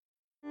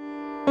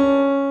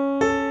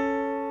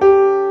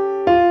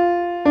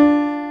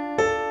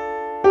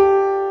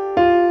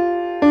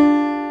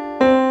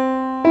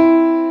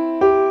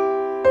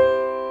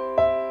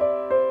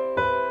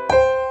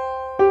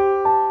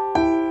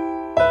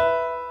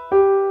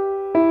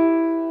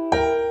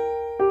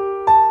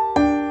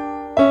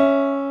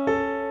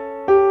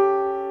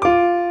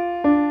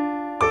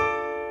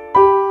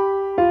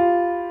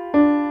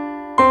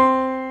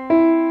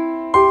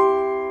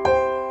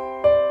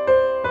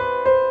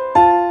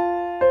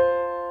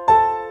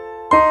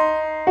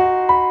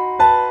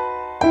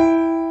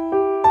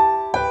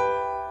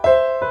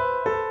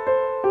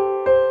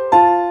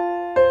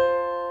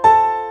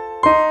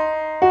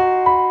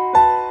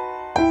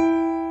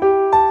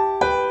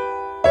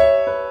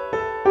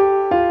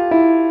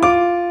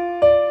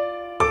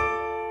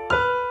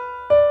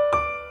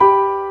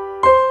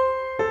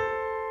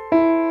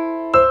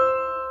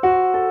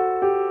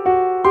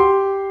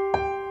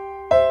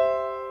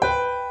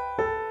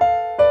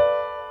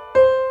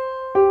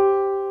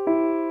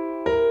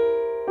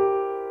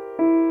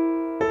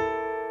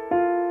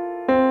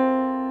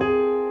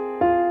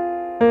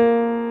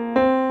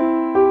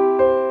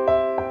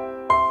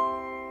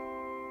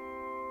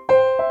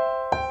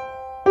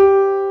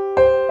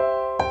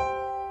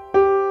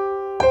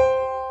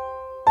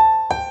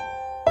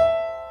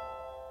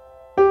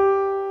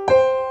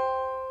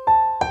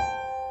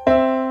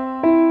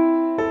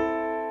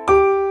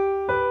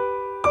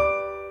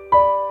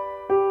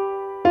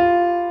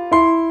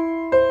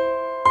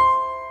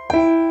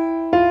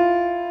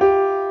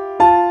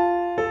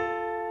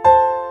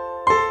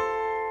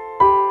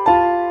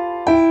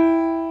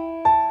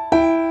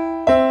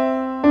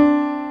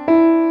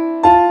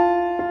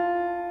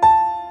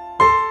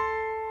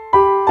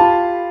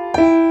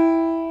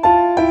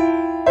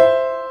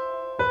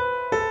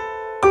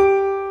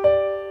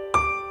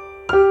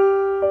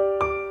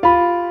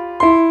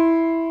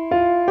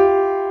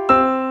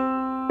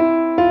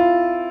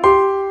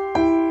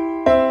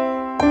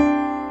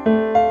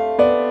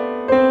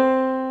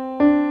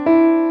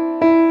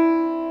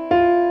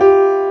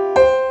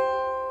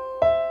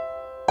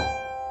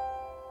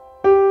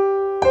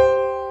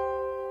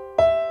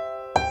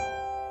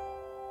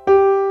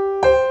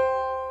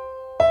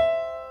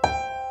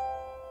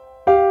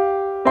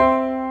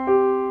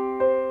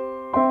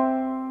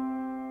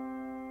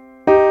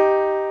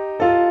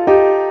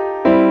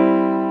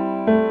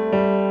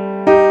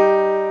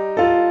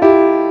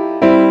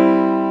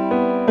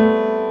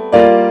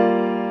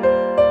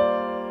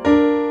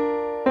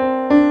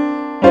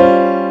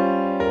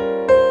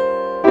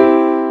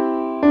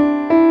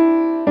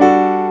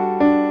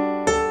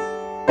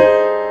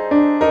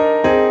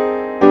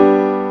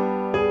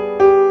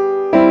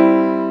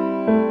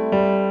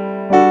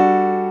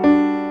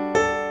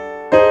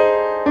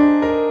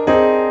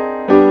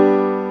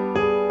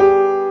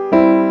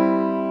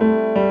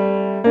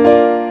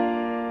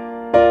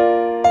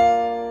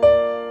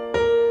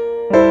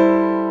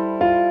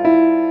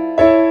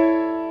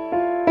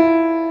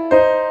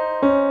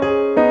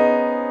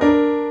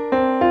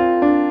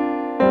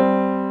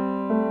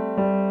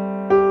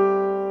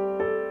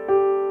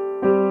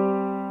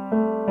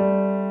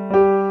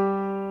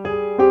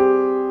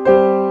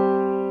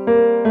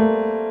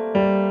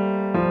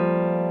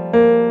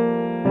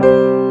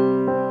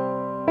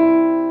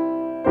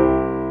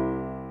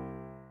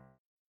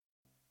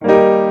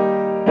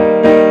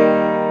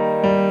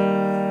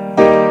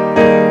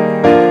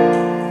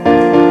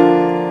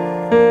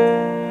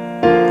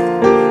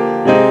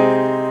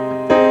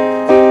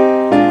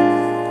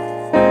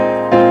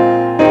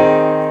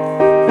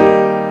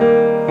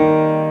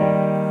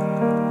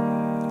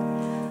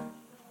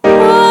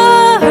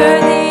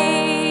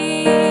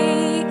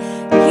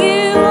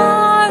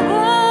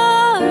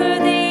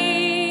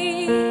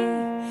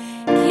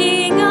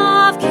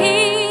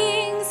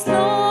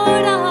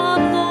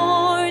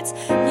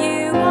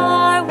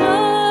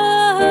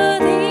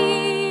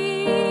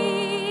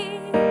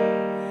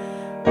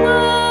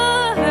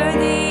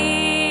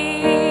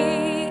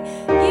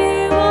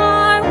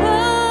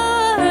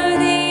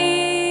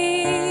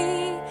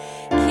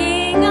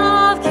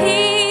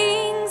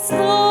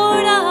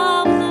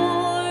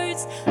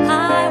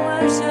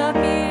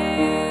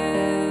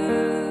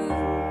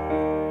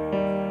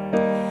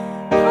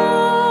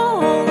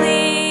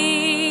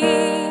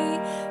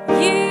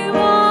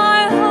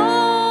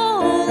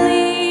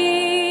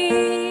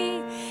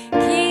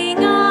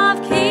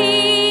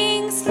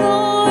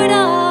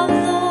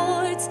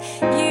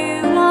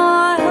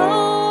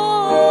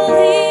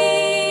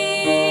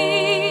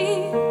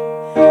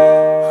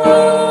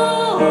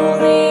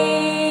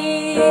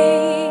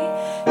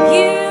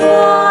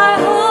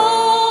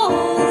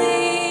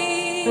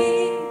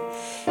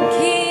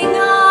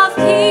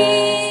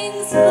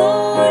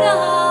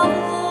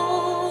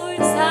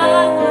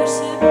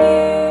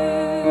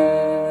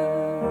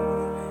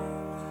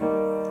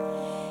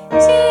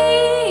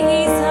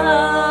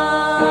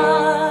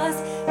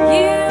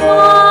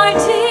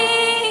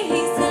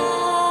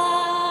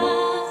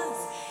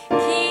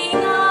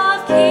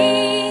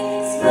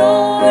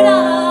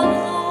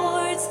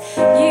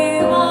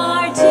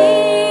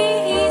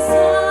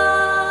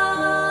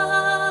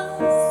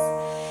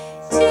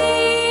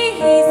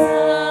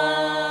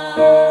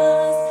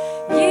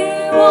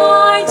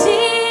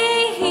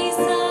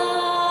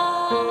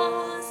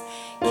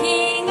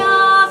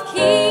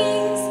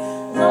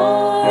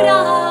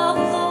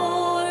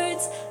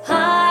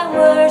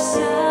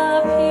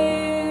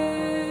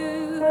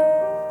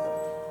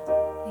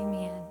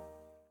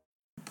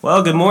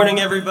Well, good morning,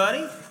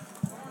 everybody.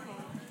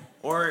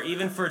 Or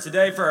even for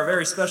today, for our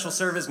very special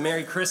service,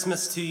 Merry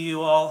Christmas to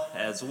you all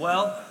as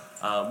well.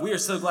 We are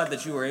so glad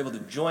that you were able to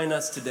join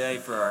us today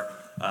for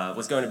our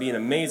what's going to be an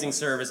amazing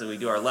service as we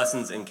do our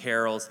lessons and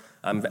carols.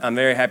 I'm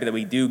very happy that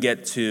we do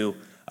get to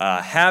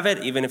have it,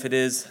 even if it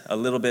is a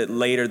little bit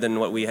later than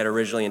what we had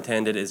originally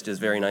intended. It's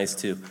just very nice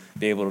to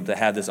be able to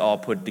have this all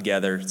put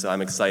together. So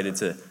I'm excited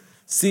to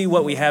see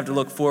what we have to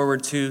look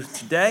forward to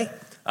today.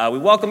 We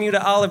welcome you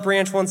to Olive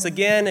Branch once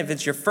again. If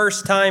it's your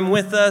first time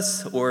with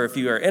us, or if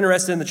you are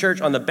interested in the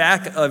church, on the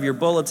back of your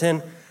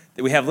bulletin,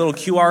 we have little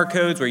QR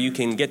codes where you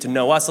can get to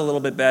know us a little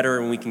bit better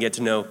and we can get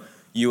to know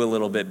you a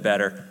little bit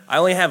better. I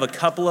only have a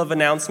couple of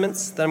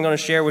announcements that I'm going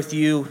to share with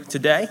you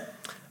today.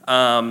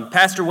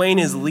 Pastor Wayne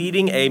is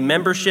leading a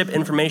membership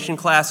information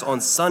class on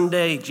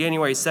Sunday,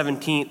 January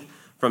 17th,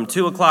 from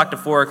 2 o'clock to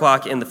 4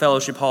 o'clock in the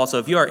fellowship hall. So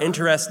if you are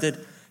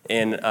interested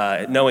in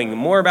knowing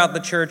more about the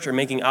church or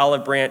making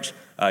Olive Branch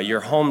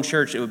your home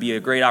church, it would be a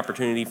great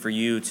opportunity for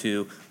you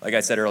to, like I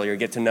said earlier,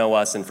 get to know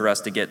us and for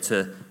us to get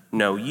to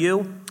know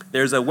you.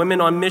 There's a Women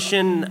on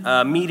Mission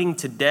meeting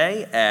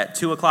today at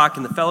 2 o'clock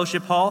in the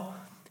fellowship hall.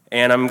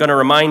 And I'm going to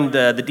remind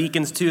the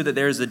deacons, too, that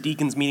there's a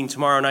deacons meeting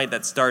tomorrow night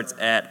that starts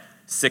at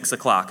 6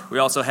 o'clock. We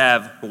also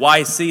have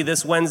YC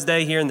this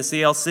Wednesday here in the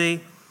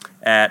CLC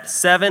at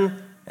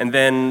 7. And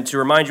then to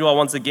remind you all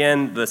once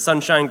again, the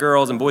Sunshine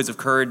Girls and Boys of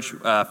Courage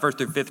 1st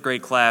through 5th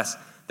grade class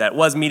that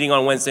was meeting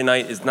on Wednesday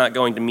night is not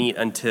going to meet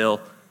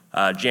until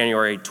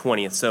January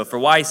 20th. So for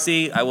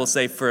YC, I will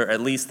say for at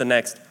least the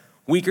next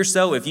week or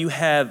so, if you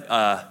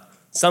have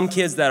some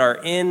kids that are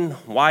in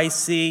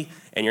YC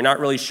and you're not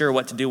really sure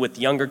what to do with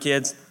the younger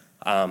kids,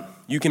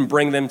 you can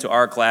bring them to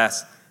our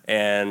class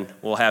and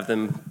we'll have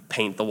them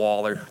paint the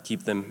wall or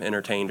keep them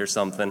entertained or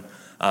something,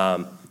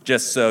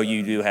 just so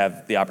you do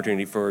have the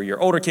opportunity for your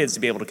older kids to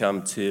be able to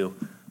come to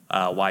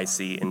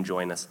YC and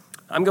join us.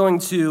 I'm going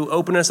to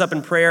open us up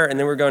in prayer, and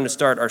then we're going to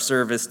start our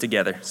service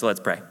together. So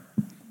let's pray.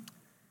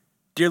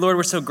 Dear Lord,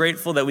 we're so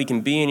grateful that we can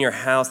be in your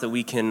house, that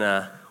we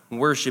can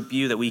worship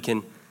you, that we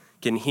can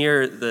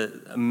hear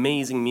the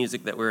amazing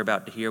music that we're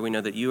about to hear. We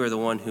know that you are the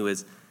one who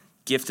has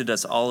gifted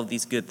us all of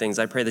these good things.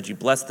 I pray that you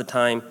bless the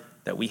time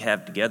that we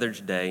have together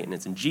today, and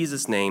it's in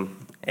Jesus'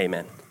 name,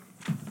 amen.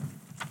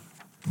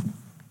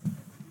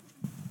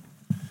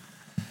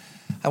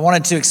 I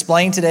wanted to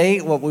explain today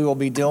what we will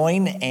be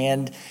doing,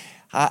 and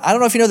I don't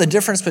know if you know the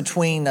difference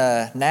between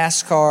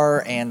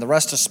NASCAR and the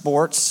rest of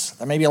sports.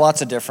 There may be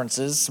lots of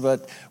differences,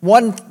 but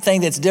one thing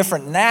that's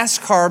different,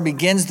 NASCAR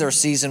begins their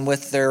season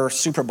with their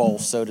Super Bowl,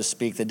 so to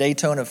speak, the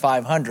Daytona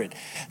 500.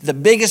 The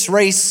biggest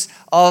race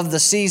of the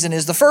season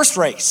is the first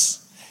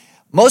race.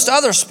 Most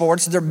other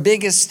sports, their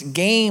biggest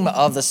game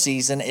of the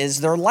season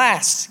is their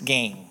last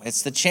game.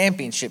 It's the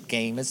championship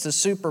game, it's the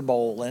Super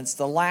Bowl, and it's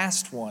the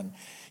last one.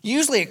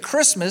 Usually at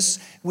Christmas,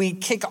 we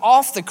kick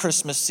off the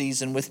Christmas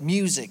season with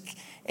music.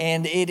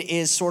 And it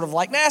is sort of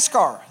like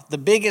NASCAR. The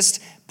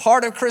biggest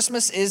part of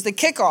Christmas is the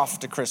kickoff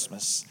to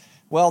Christmas.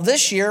 Well,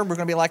 this year, we're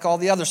going to be like all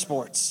the other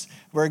sports.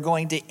 We're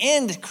going to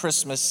end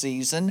Christmas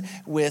season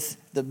with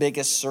the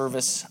biggest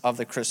service of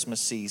the Christmas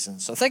season.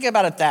 So think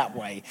about it that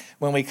way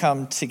when we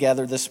come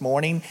together this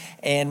morning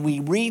and we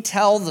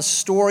retell the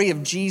story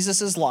of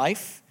Jesus'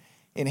 life.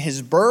 In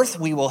his birth,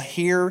 we will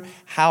hear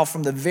how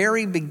from the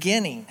very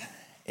beginning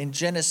in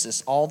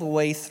Genesis all the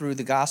way through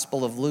the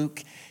Gospel of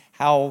Luke,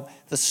 how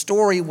the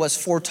story was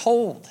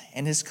foretold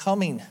and his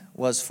coming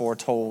was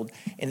foretold,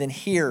 and then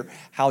hear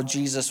how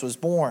Jesus was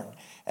born.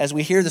 As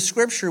we hear the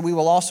scripture, we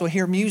will also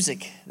hear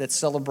music that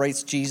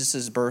celebrates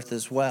Jesus' birth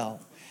as well.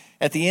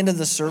 At the end of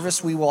the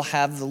service, we will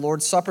have the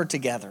Lord's Supper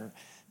together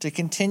to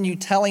continue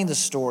telling the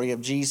story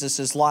of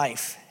Jesus'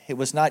 life. It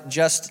was not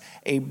just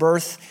a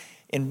birth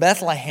in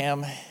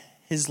Bethlehem.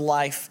 His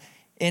life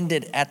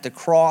ended at the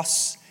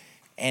cross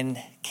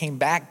and came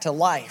back to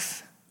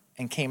life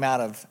and came out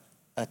of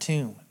a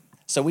tomb.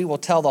 So we will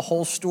tell the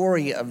whole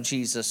story of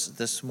Jesus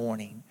this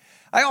morning.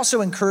 I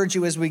also encourage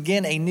you as we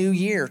begin a new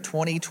year,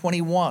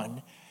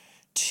 2021,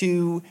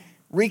 to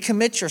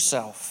recommit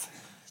yourself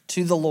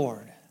to the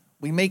Lord.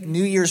 We make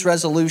New Year's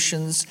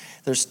resolutions.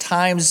 There's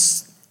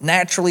times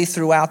naturally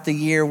throughout the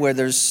year where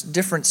there's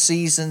different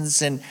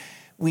seasons and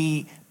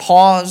we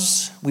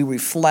pause, we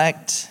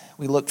reflect,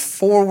 we look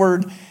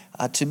forward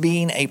to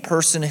being a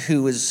person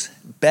who is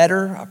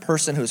better, a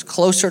person who is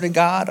closer to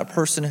God, a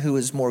person who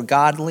is more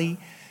godly.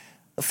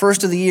 The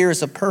first of the year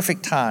is a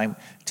perfect time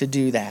to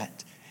do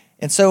that.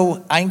 And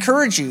so I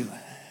encourage you,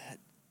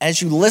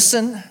 as you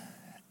listen,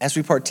 as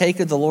we partake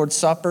of the Lord's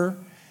Supper,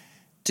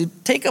 to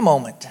take a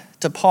moment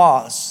to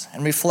pause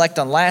and reflect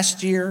on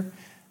last year,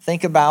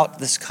 think about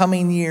this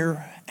coming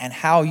year, and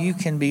how you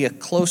can be a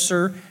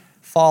closer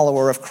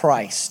follower of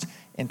Christ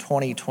in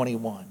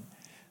 2021.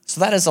 So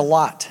that is a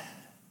lot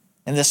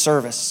in this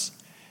service.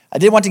 I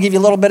did want to give you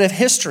a little bit of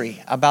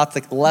history about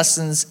the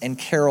lessons and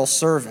carol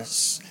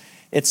service.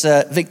 It's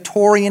a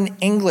Victorian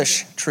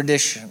English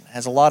tradition,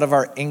 as a lot of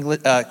our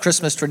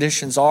Christmas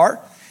traditions are.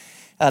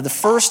 The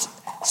first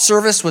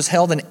service was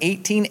held in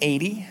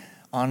 1880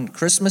 on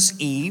Christmas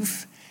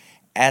Eve,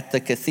 at the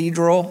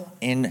cathedral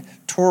in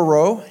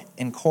Truro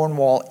in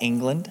Cornwall,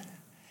 England.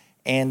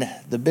 And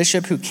the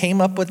bishop who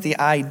came up with the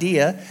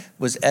idea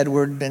was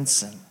Edward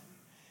Benson.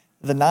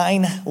 The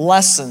 9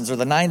 lessons or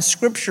the 9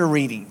 scripture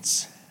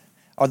readings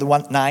are the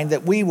 9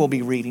 that we will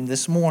be reading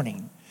this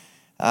morning.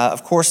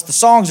 Of course, the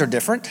songs are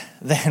different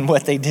than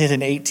what they did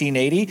in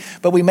 1880,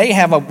 but we may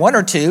have one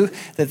or two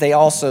that they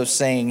also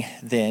sang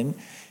then.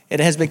 It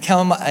has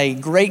become a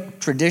great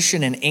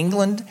tradition in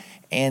England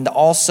and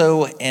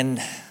also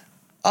in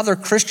other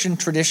Christian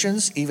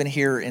traditions, even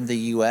here in the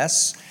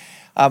U.S.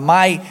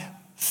 My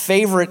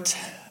favorite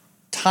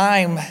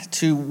time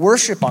to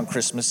worship on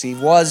Christmas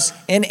Eve was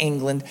in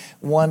England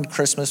one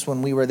Christmas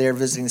when we were there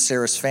visiting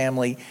Sarah's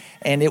family,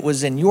 and it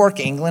was in York,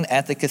 England,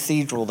 at the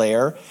cathedral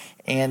there,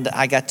 and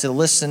I got to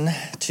listen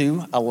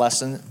to a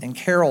lesson and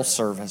carol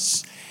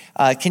service.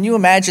 Can you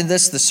imagine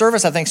this? The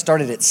service, I think,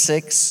 started at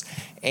 6,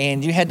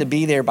 and you had to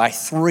be there by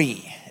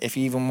 3 if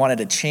you even wanted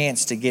a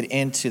chance to get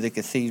into the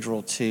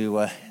cathedral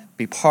to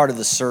be part of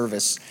the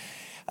service.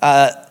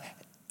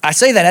 I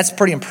say that's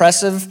pretty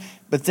impressive,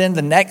 but then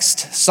the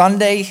next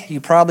Sunday,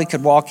 you probably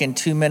could walk in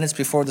 2 minutes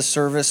before the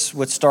service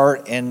would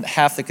start and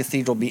half the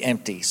cathedral be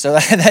empty. So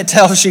that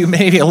tells you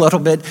maybe a little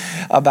bit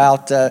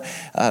about,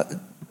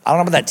 I don't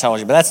know what that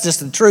tells you, but that's just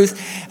the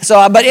truth.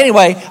 So, but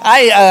anyway,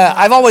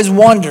 I've always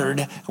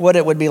wondered what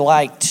it would be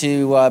like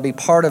to be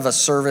part of a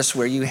service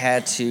where you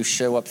had to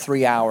show up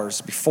 3 hours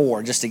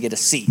before just to get a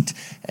seat.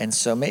 And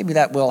so maybe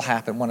that will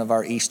happen one of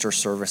our Easter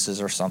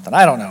services or something.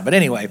 I don't know. But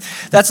anyway,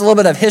 that's a little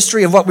bit of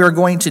history of what we're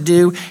going to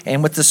do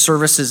and what this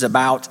service is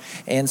about.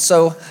 And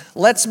so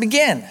let's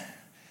begin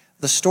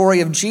the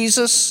story of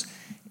Jesus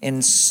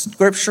in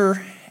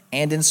Scripture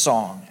and in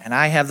song. And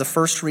I have the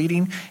first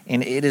reading,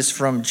 and it is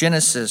from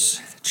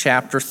Genesis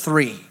chapter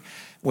 3,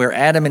 where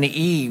Adam and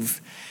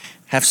Eve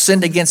have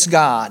sinned against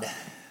God,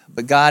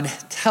 but God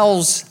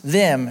tells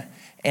them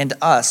and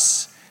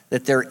us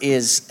that there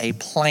is a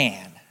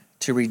plan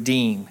to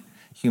redeem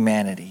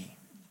humanity.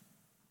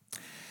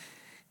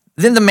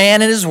 Then the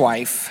man and his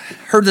wife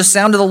heard the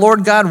sound of the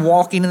Lord God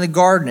walking in the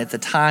garden at the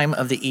time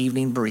of the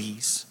evening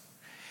breeze.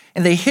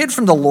 And they hid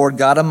from the Lord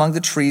God among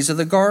the trees of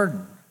the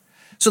garden.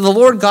 So the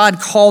Lord God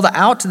called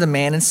out to the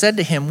man and said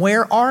to him,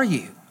 "Where are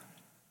you?"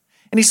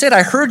 And he said,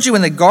 "I heard you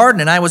in the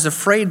garden, and I was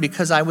afraid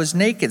because I was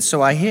naked,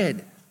 so I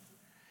hid."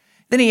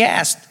 Then he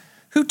asked,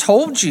 "Who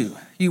told you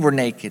you were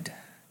naked?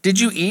 Did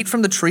you eat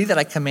from the tree that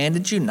I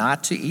commanded you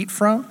not to eat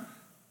from?"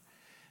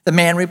 The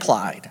man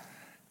replied,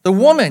 "The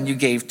woman you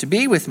gave to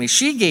be with me,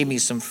 she gave me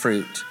some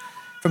fruit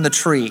from the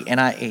tree,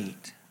 and I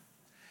ate."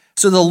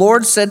 So the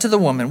Lord said to the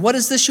woman, "What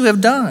is this you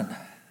have done?"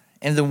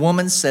 And the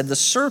woman said, "The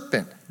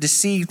serpent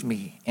deceived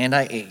me, and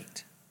I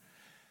ate."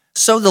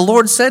 So the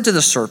Lord said to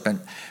the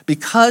serpent,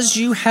 "Because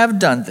you have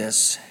done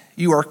this,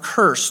 you are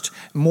cursed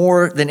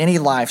more than any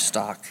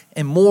livestock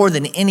and more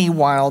than any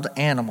wild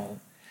animal.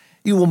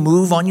 You will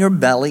move on your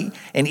belly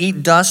and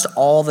eat dust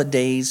all the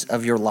days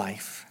of your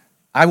life.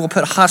 I will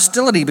put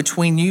hostility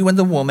between you and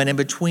the woman, and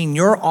between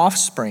your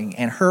offspring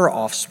and her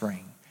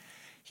offspring.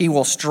 He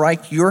will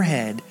strike your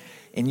head,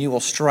 and you will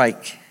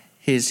strike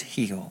his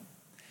heel."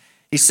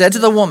 He said to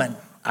the woman,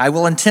 "I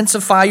will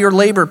intensify your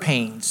labor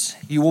pains.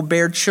 You will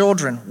bear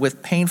children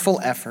with painful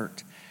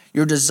effort.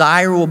 Your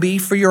desire will be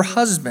for your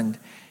husband,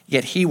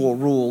 yet he will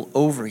rule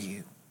over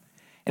you."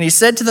 And he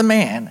said to the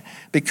man,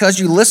 "Because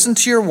you listened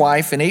to your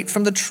wife and ate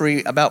from the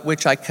tree about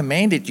which I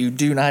commanded you,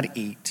 do not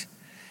eat.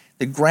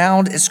 The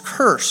ground is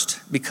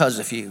cursed because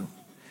of you.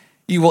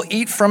 You will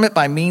eat from it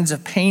by means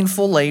of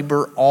painful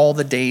labor all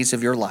the days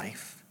of your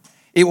life.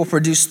 It will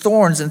produce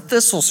thorns and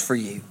thistles for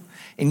you,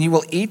 and you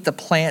will eat the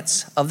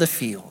plants of the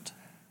field.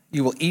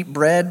 You will eat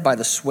bread by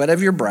the sweat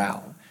of your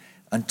brow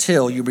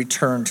until you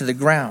return to the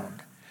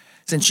ground.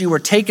 Since you were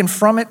taken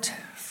from it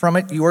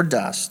you are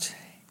dust,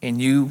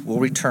 and you will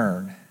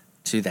return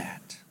to that."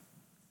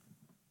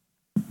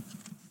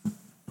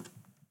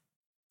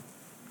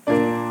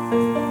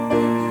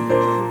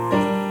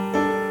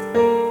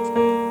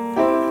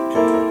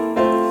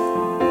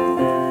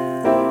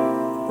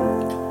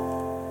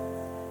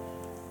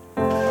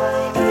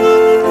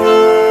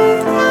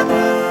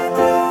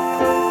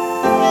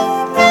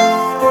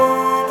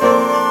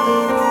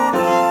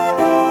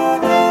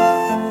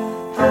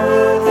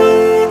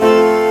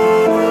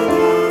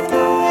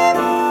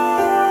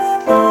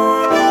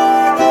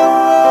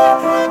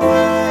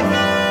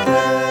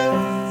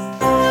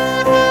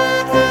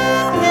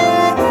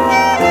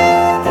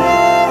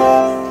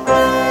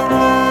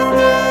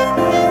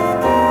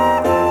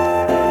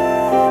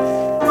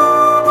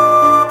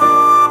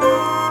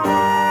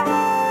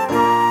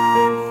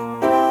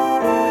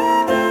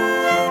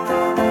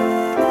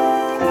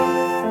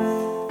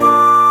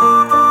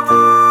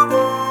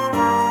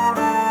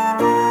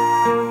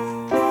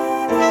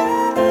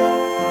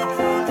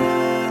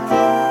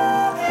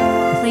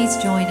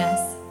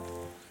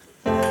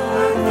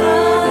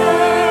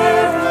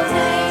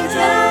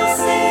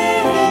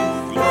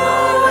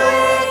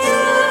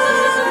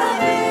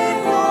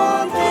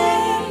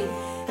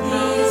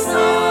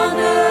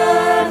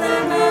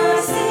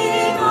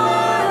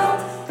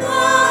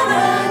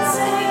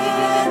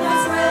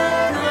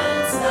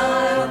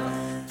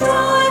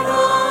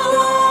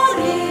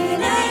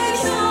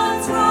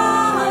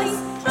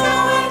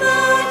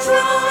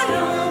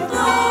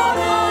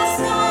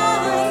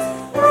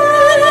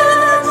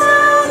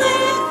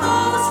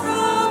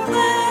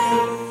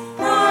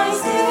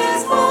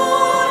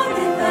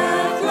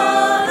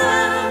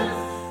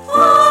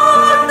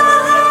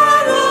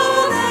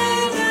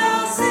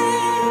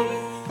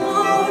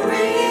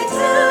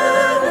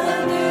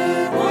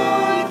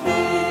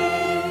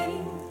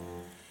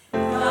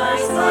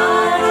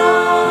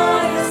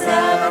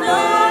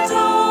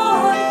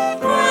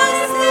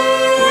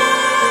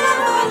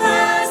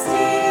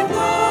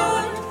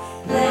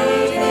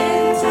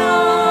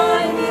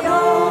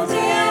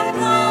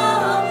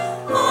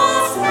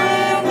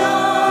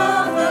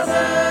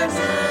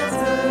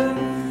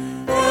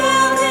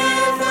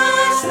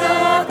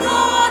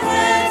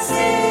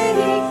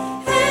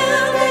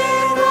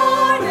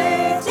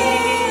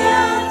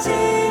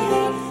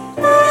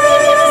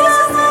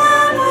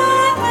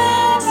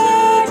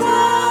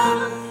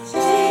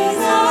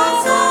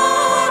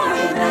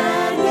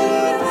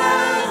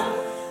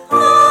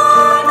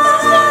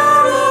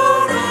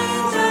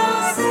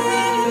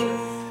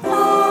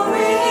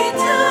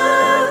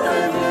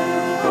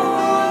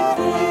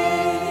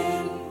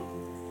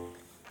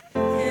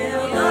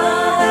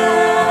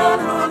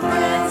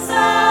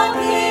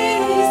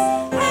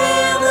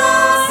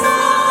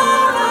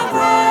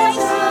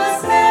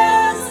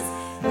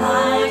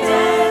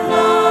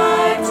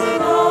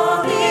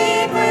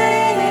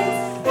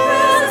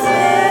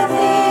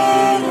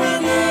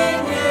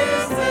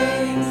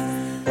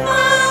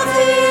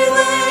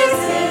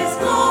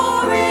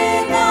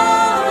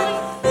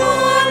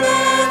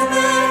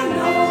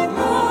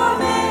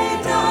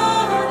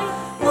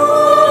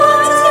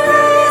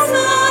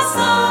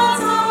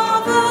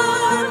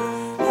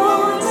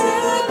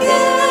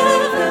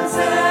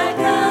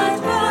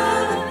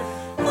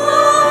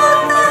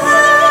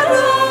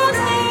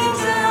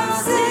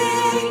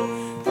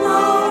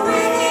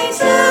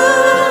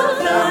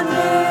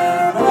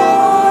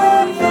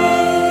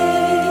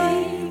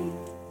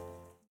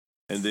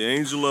 And the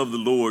angel of the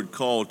Lord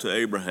called to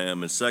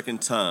Abraham a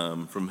second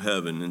time from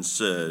heaven and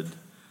said,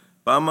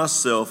 By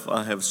myself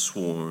I have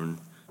sworn,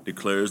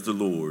 declares the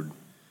Lord,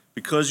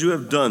 because you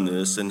have done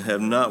this and have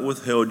not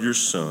withheld your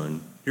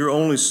son, your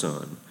only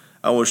son,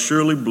 I will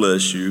surely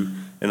bless you,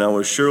 and I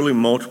will surely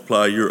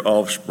multiply your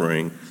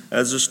offspring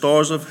as the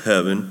stars of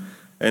heaven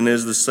and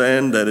as the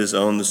sand that is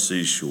on the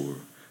seashore.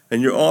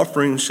 And your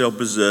offspring shall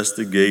possess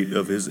the gate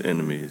of his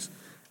enemies.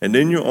 And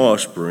in your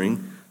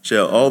offspring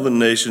shall all the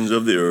nations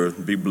of the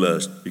earth be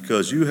blessed,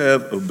 because you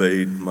have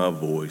obeyed my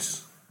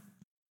voice.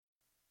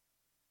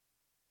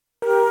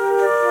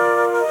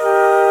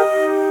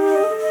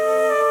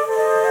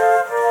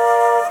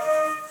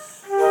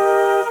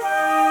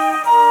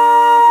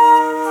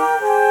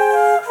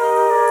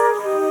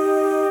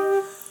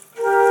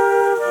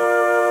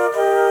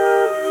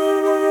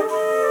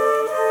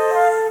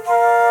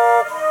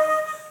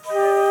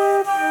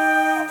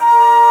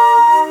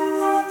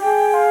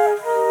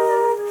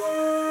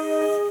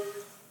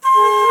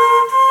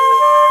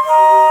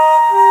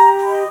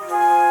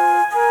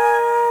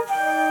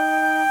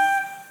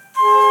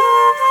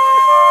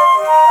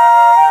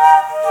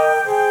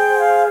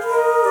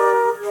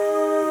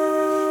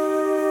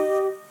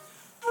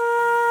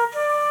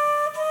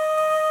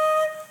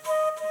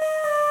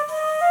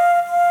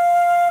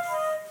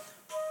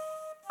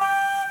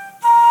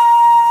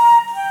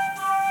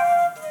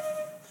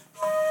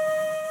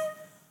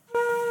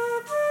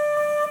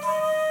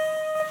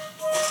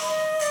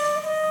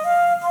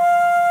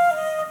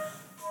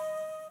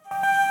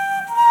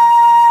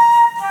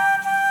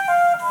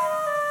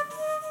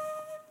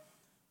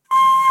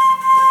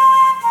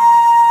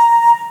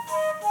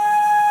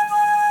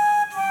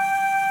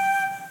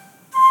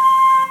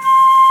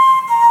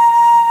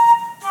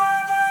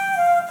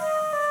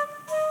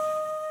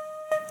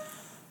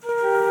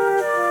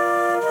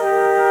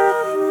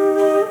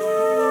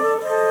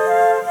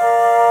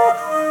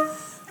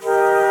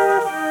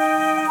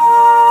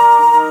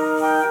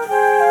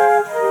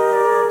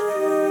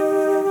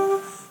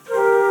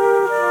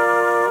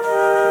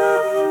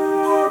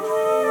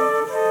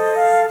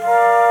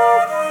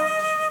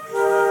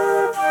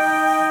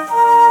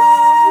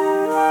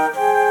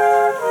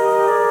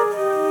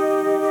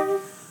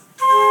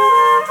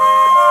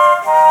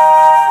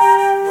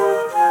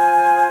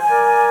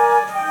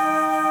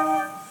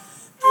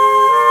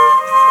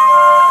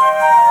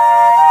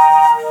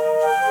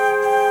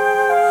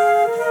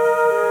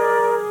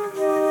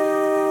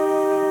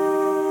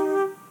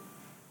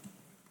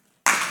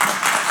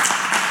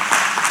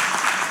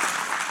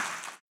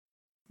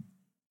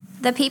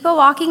 The people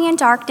walking in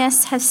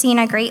darkness have seen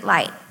a great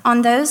light.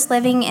 On those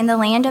living in the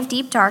land of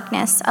deep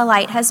darkness, a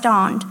light has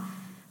dawned.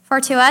 For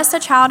to us a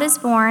child is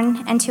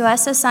born, and to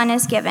us a son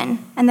is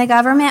given, and the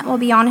government will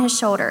be on his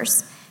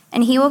shoulders.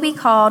 And he will be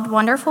called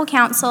Wonderful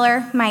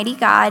Counselor, Mighty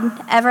God,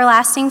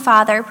 Everlasting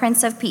Father,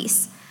 Prince of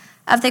Peace.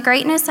 Of the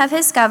greatness of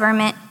his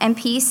government and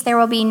peace there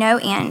will be no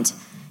end.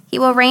 He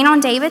will reign on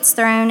David's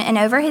throne and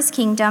over his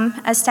kingdom,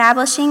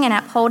 establishing and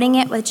upholding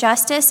it with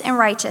justice and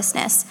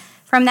righteousness,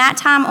 from that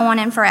time on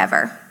and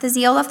forever. The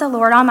zeal of the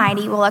Lord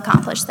Almighty will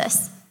accomplish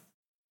this.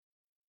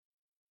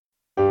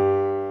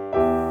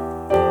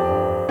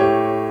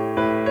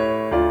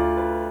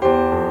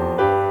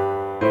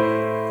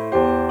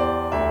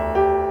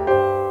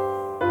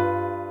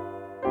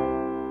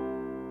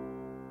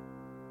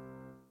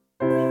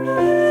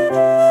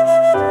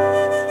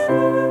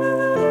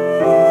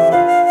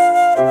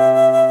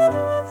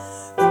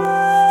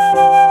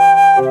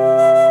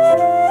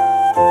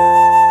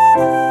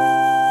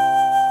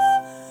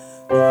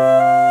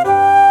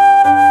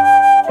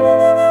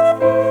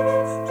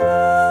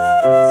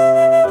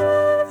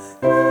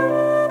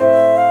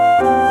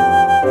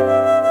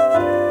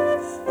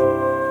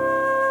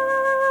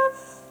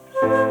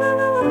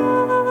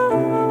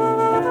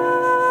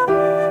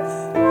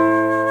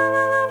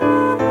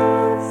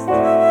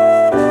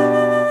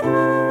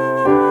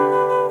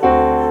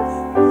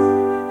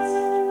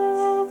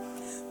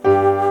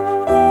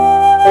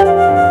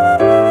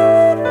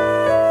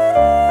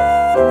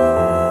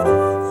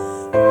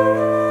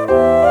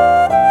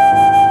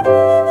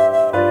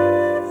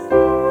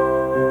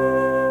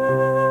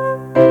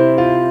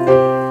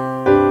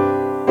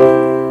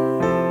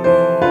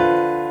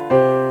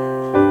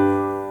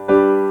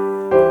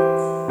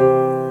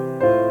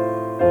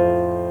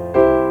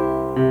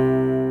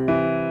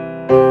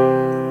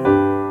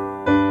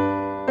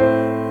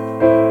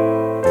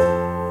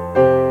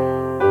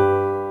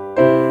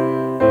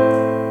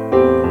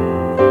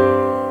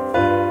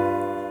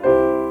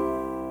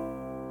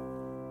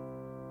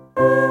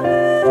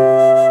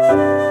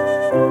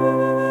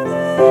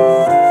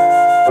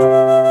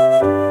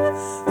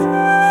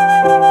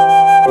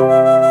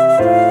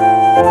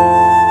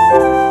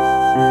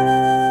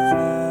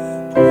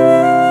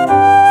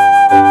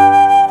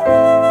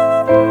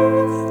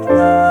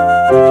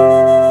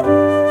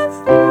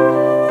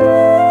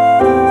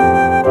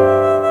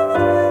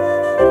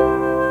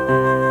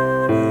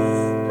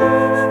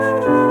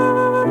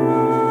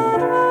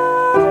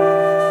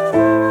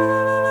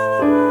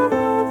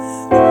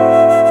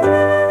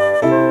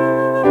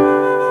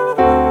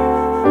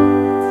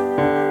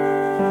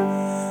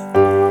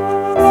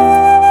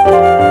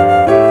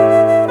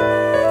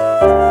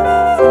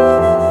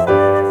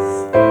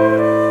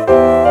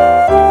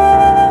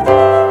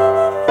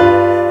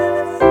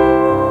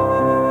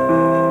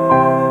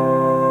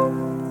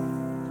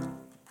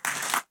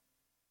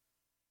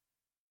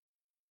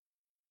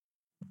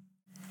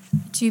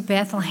 to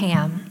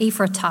Bethlehem,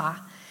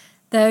 Ephratah.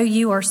 Though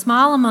you are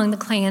small among the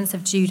clans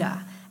of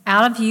Judah,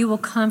 out of you will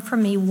come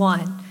from me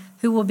one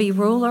who will be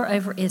ruler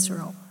over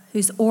Israel,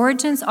 whose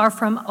origins are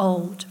from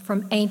old,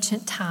 from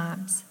ancient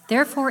times.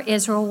 Therefore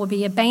Israel will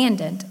be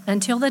abandoned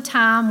until the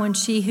time when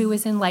she who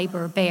is in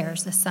labor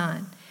bears a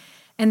son.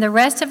 And the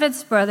rest of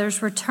his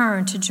brothers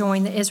return to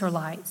join the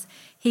Israelites.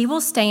 He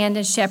will stand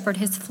and shepherd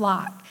his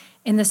flock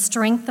in the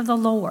strength of the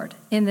Lord,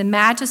 in the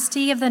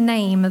majesty of the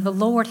name of the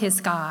Lord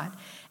his God,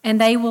 and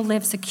they will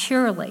live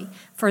securely,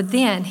 for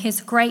then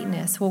his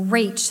greatness will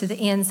reach to the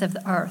ends of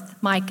the earth.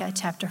 Micah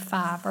chapter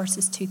 5,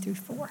 verses 2 through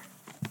 4.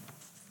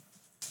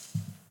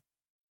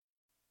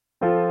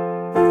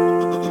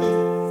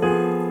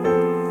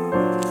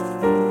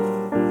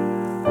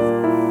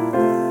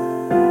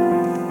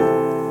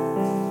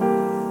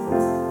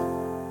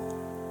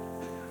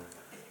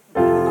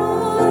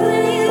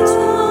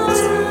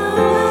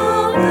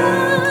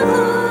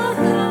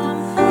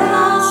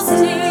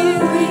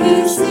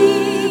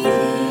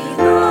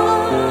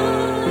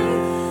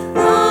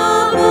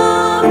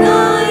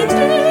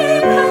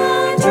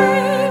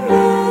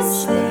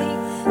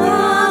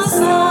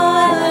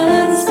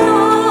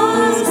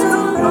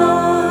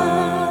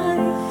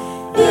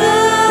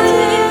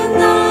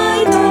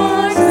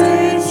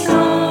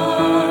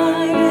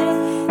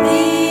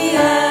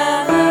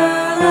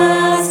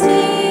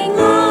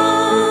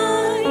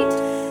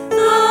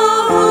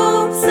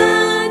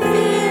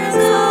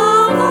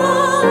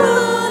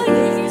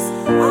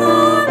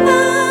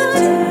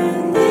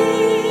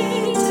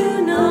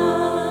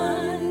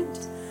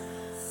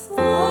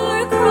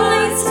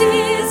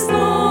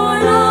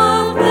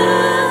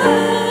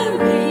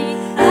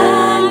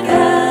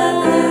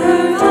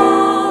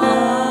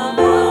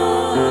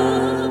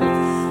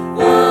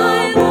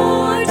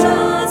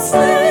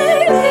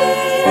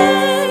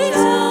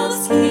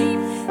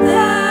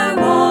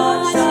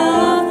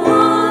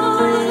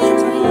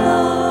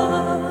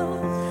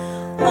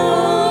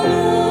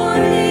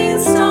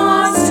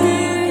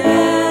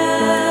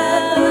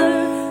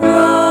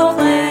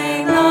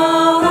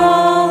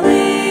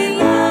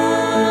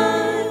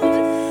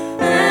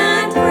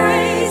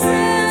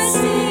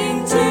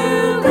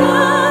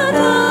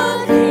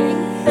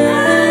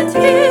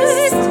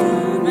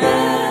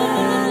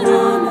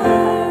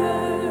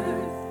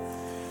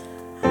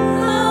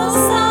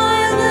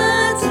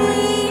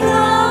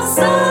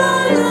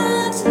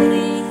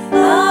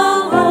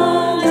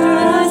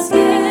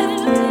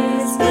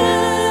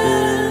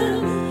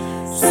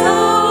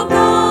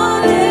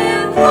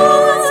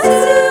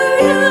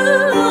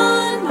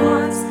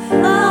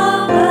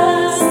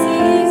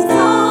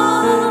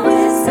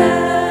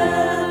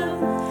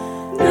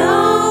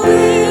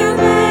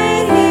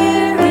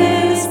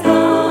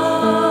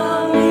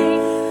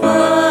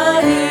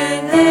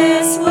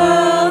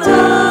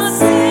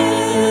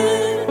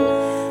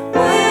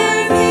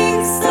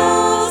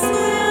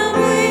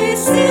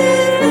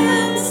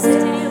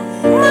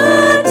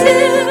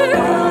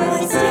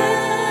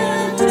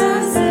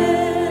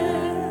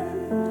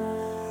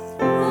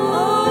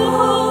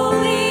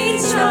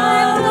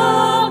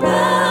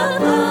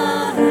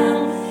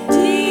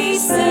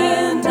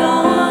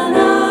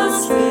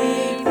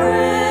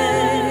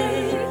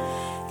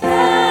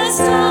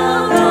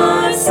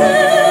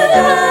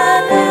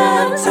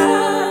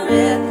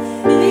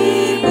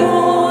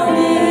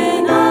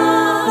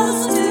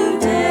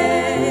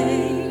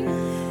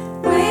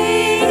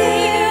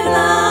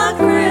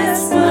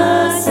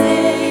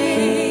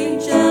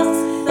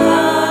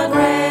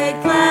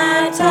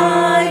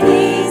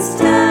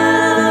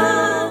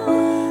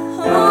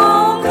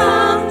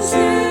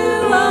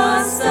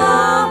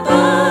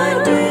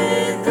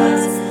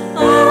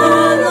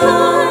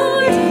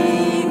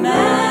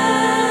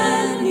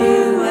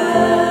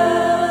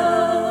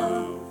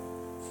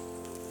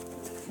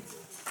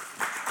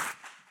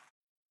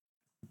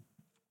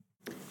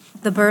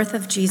 The birth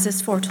of Jesus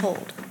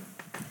foretold.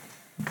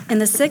 In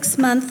the 6th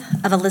month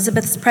of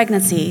Elizabeth's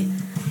pregnancy,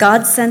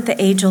 God sent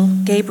the angel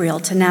Gabriel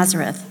to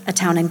Nazareth, a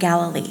town in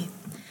Galilee,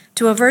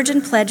 to a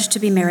virgin pledged to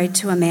be married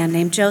to a man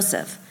named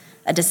Joseph,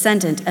 a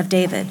descendant of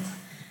David.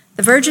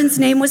 The virgin's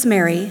name was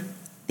Mary.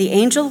 The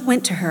angel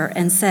went to her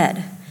and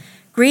said,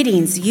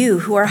 "Greetings, you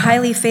who are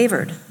highly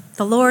favored.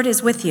 The Lord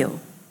is with you."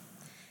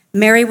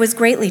 Mary was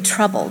greatly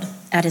troubled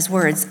at his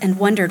words and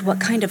wondered what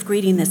kind of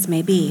greeting this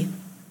may be.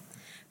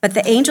 But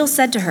the angel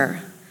said to her,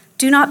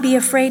 "Do not be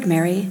afraid,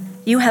 Mary.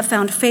 You have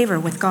found favor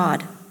with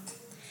God.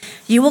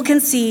 You will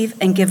conceive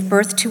and give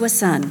birth to a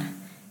son.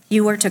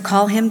 You are to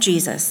call him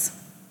Jesus.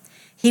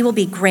 He will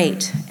be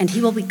great, and he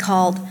will be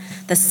called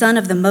the Son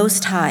of the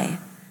Most High.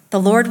 The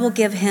Lord will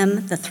give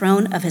him the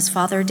throne of his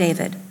father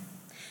David,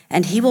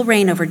 and he will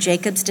reign over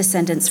Jacob's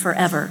descendants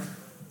forever.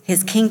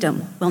 His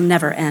kingdom will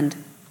never end."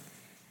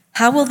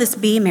 "How will this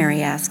be,"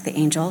 Mary asked the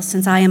angel,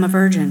 "since I am a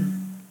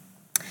virgin?"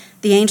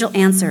 The angel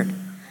answered,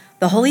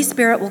 "The Holy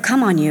Spirit will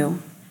come on you,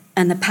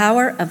 and the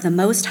power of the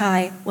Most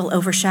High will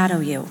overshadow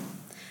you.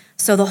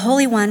 So the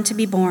Holy One to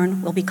be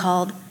born will be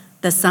called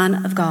the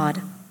Son of God."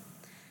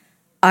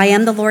 "I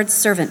am the Lord's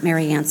servant,"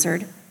 Mary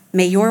answered.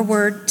 May your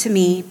word to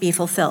me be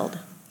fulfilled."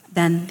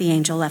 Then the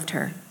angel left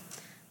her.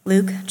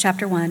 Luke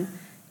chapter 1,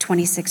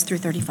 26 through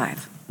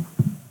 35.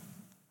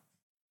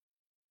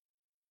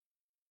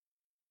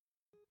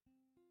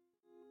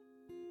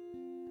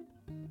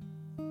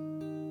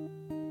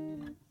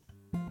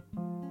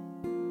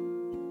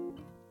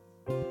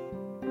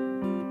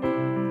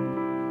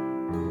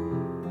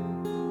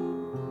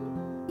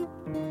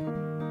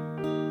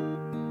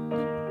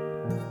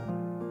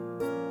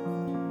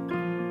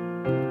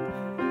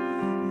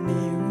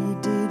 Mary,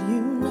 did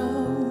you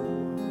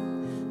know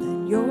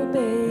that your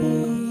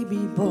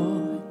baby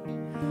boy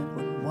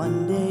would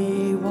one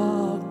day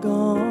walk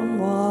on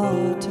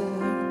water?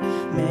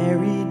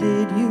 Mary,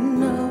 did you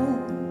know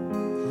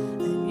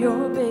that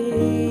your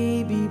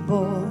baby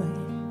boy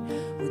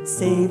would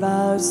save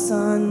our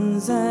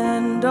sons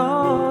and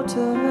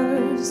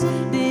daughters?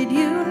 Did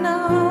you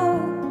know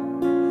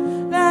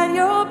that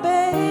your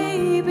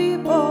baby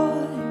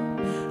boy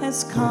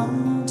has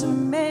come to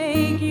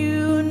make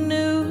you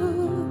new?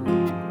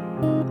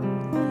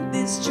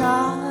 This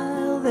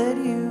child that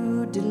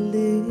you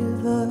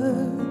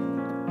deliver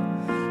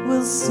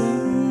will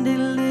soon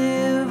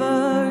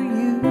deliver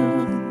you.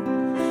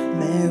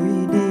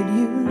 Mary, did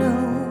you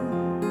know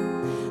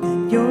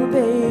that your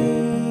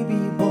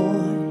baby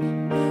boy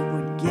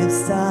would give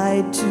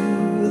sight to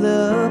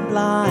the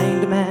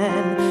blind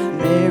man?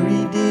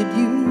 Mary, did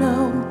you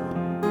know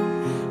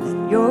that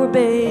your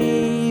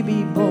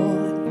baby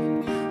boy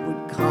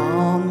would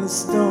calm the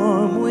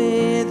storm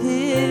with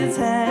his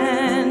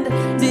hand?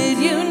 Did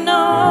you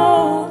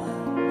know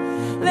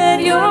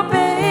that your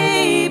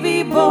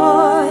baby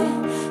boy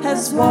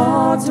has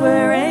walked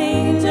where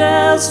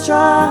angels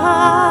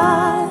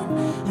trod?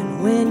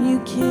 And when you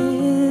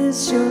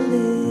kiss your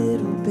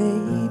little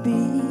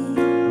baby,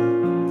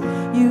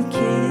 you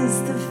kiss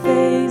the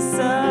face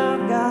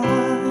of God.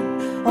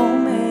 Oh,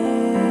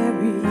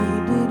 Mary,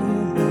 did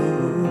you know?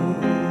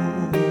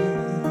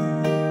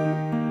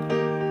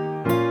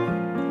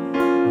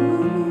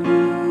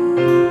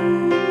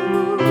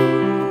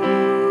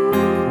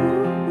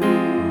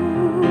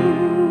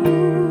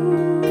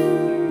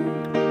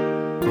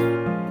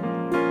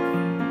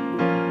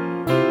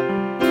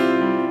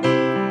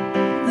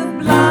 The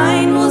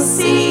blind will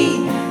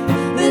see,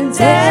 the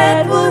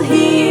dead will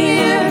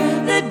hear,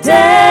 the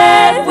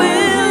dead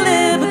will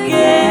live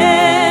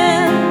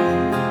again.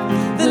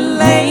 The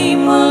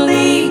lame will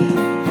leap,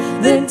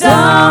 the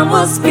dumb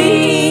will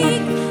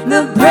speak,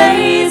 the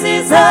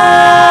praises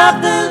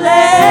of the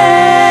Lamb.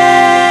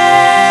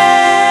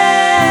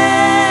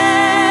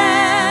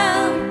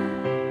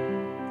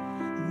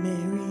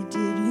 Mary,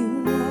 did you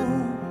know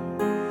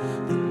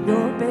that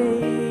your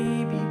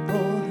baby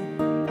boy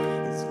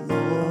is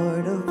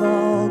Lord of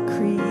all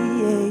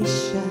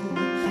creation?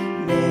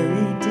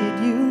 Mary, did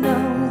you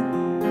know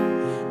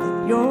that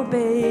your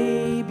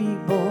baby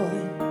boy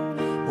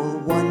will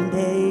one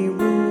day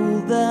rule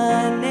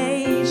the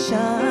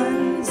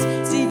nations?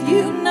 Did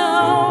you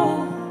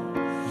know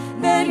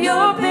that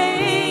your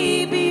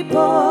baby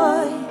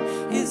boy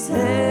is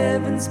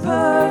heaven's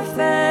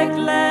perfect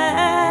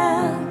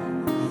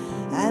lamb?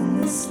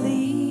 And the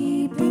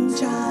sleeping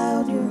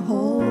child you're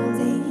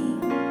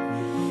holding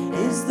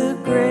is the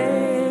great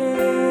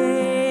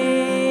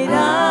I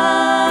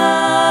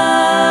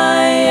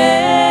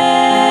am.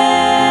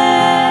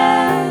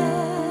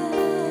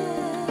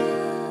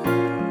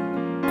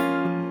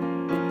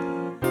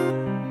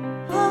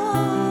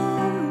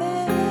 Oh,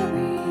 Mary.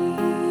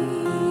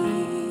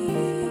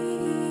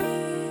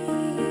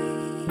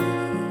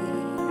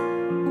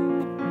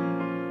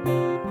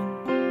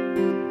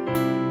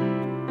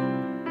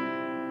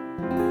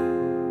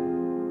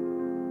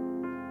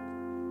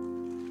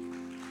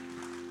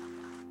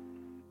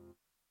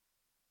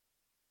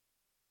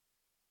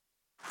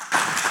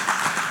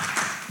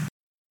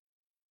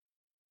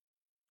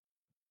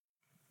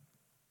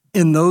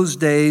 In those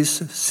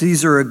days,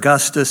 Caesar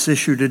Augustus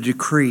issued a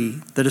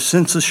decree that a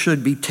census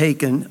should be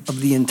taken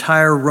of the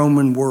entire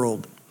Roman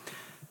world.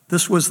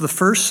 This was the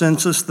first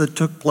census that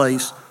took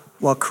place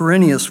while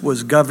Quirinius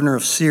was governor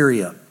of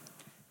Syria,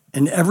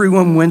 and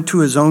everyone went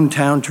to his own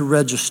town to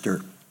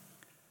register.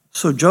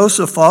 So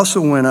Joseph also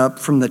went up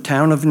from the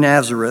town of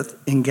Nazareth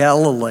in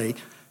Galilee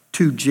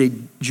to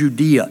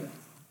Judea,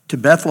 to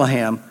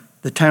Bethlehem,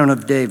 the town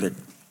of David,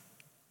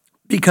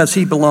 because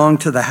he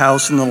belonged to the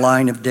house and the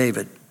line of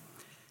David.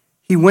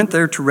 He went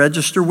there to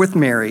register with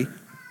Mary,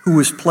 who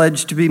was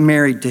pledged to be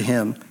married to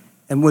him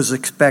and was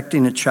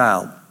expecting a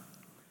child.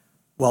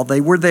 While they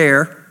were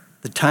there,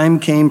 the time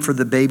came for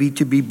the baby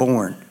to be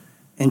born,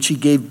 and she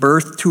gave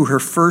birth to her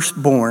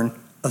firstborn,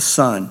 a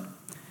son.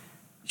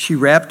 She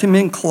wrapped him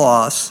in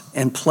cloths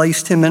and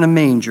placed him in a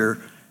manger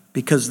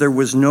because there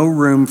was no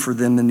room for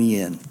them in the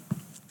inn.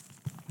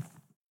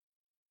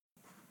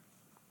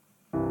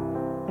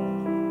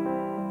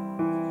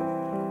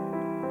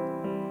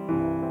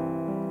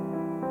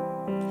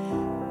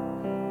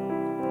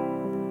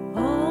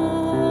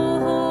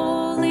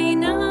 Holy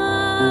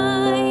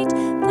night,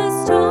 the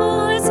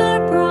stars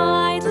are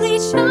brightly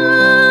shining.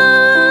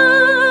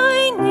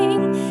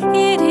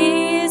 It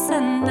is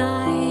a night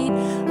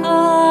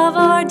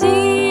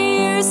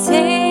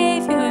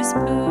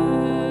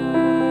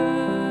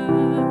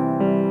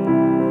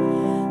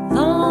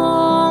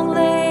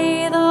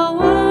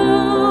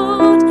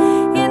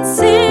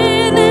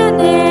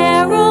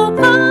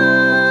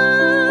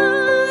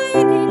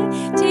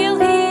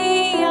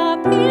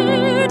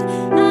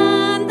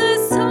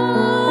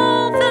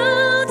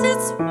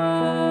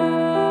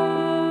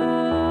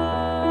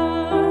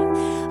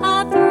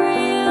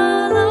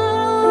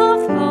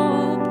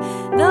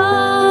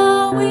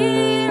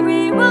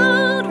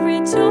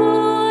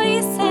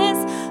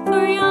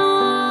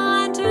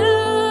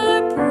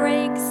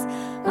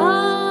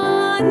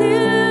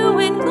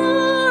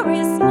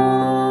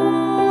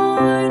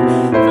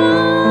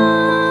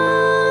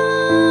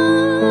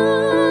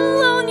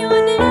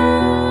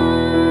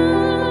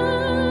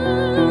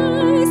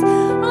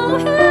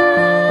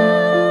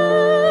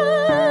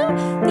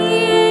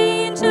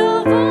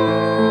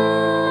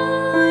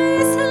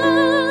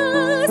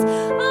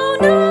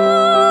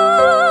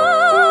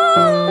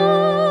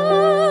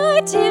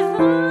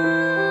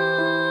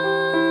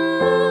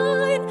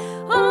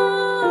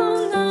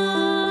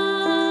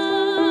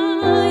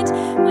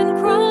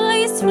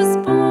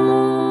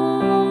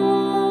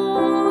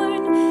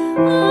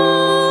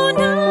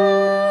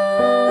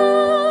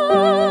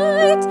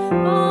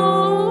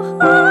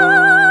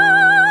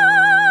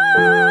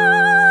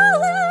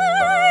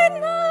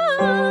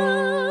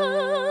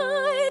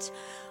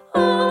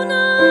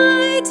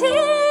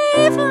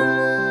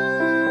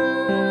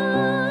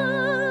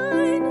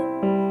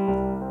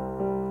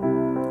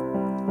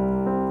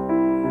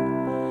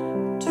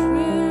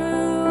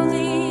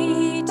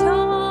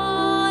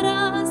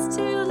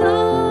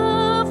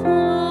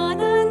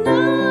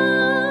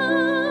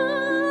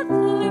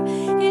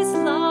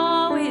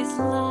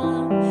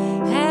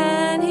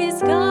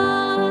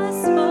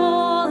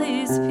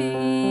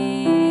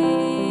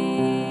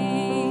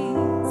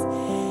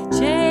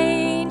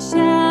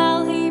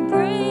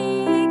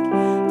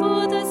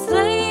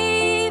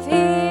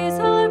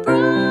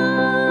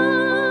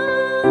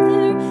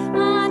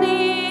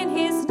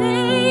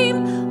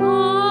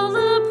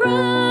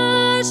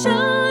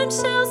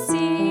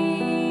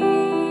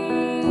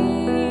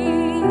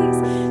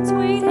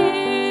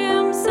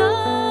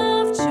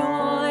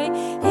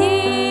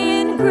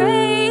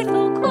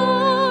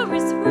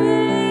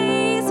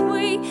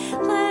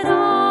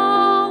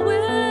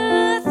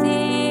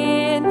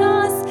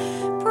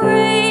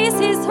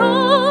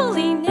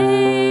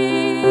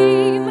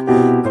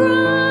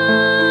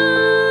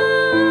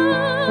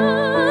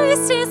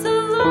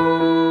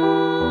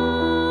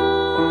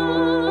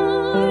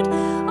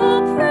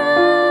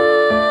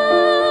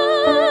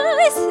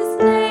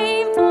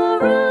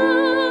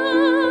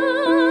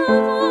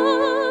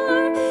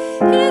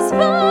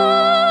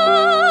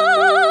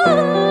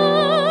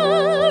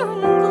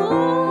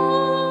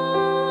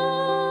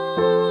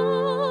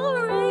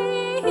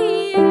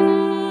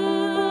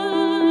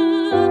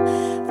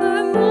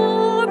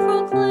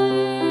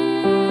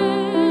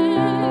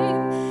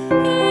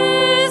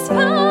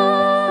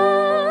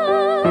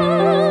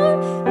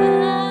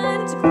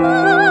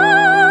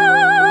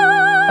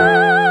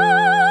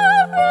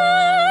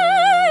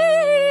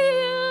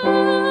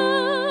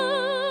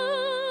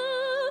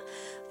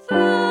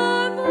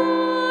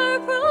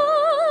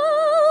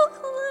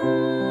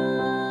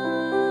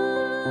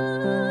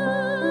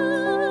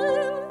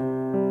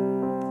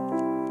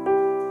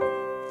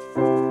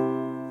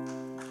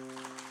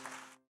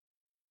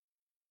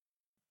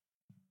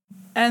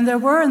And there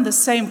were in the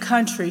same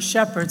country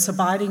shepherds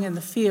abiding in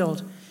the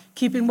field,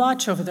 keeping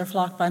watch over their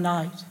flock by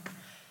night.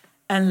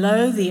 And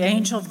lo, the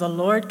angel of the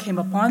Lord came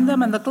upon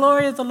them, and the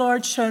glory of the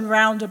Lord shone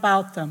round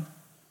about them,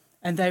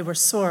 and they were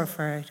sore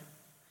afraid.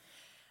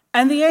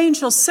 And the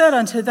angel said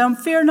unto them,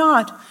 Fear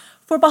not,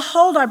 for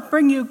behold, I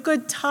bring you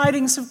good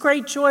tidings of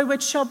great joy,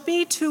 which shall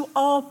be to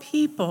all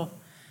people.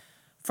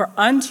 For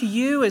unto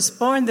you is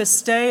born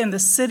this day in the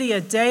city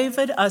of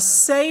David a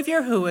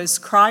Savior, who is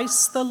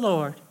Christ the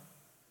Lord.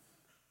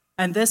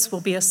 And this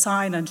will be a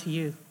sign unto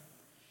you.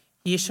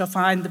 Ye shall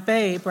find the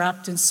babe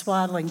wrapped in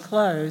swaddling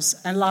clothes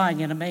and lying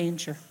in a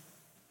manger.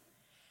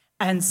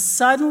 And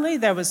suddenly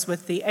there was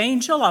with the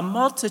angel a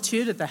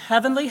multitude of the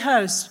heavenly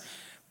host,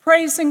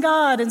 praising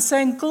God and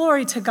saying,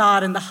 Glory to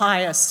God in the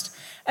highest,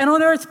 and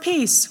on earth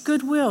peace,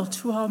 goodwill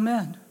to all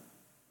men.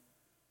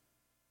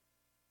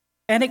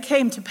 And it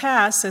came to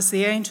pass, as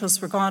the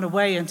angels were gone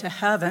away into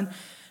heaven,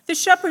 the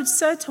shepherds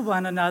said to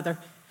one another,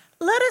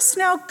 Let us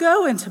now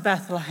go into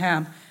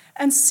Bethlehem,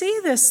 and see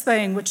this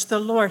thing which the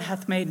Lord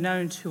hath made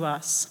known to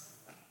us.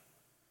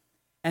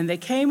 And they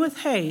came with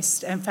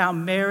haste and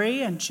found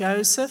Mary and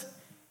Joseph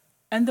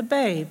and the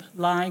babe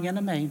lying in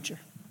a manger.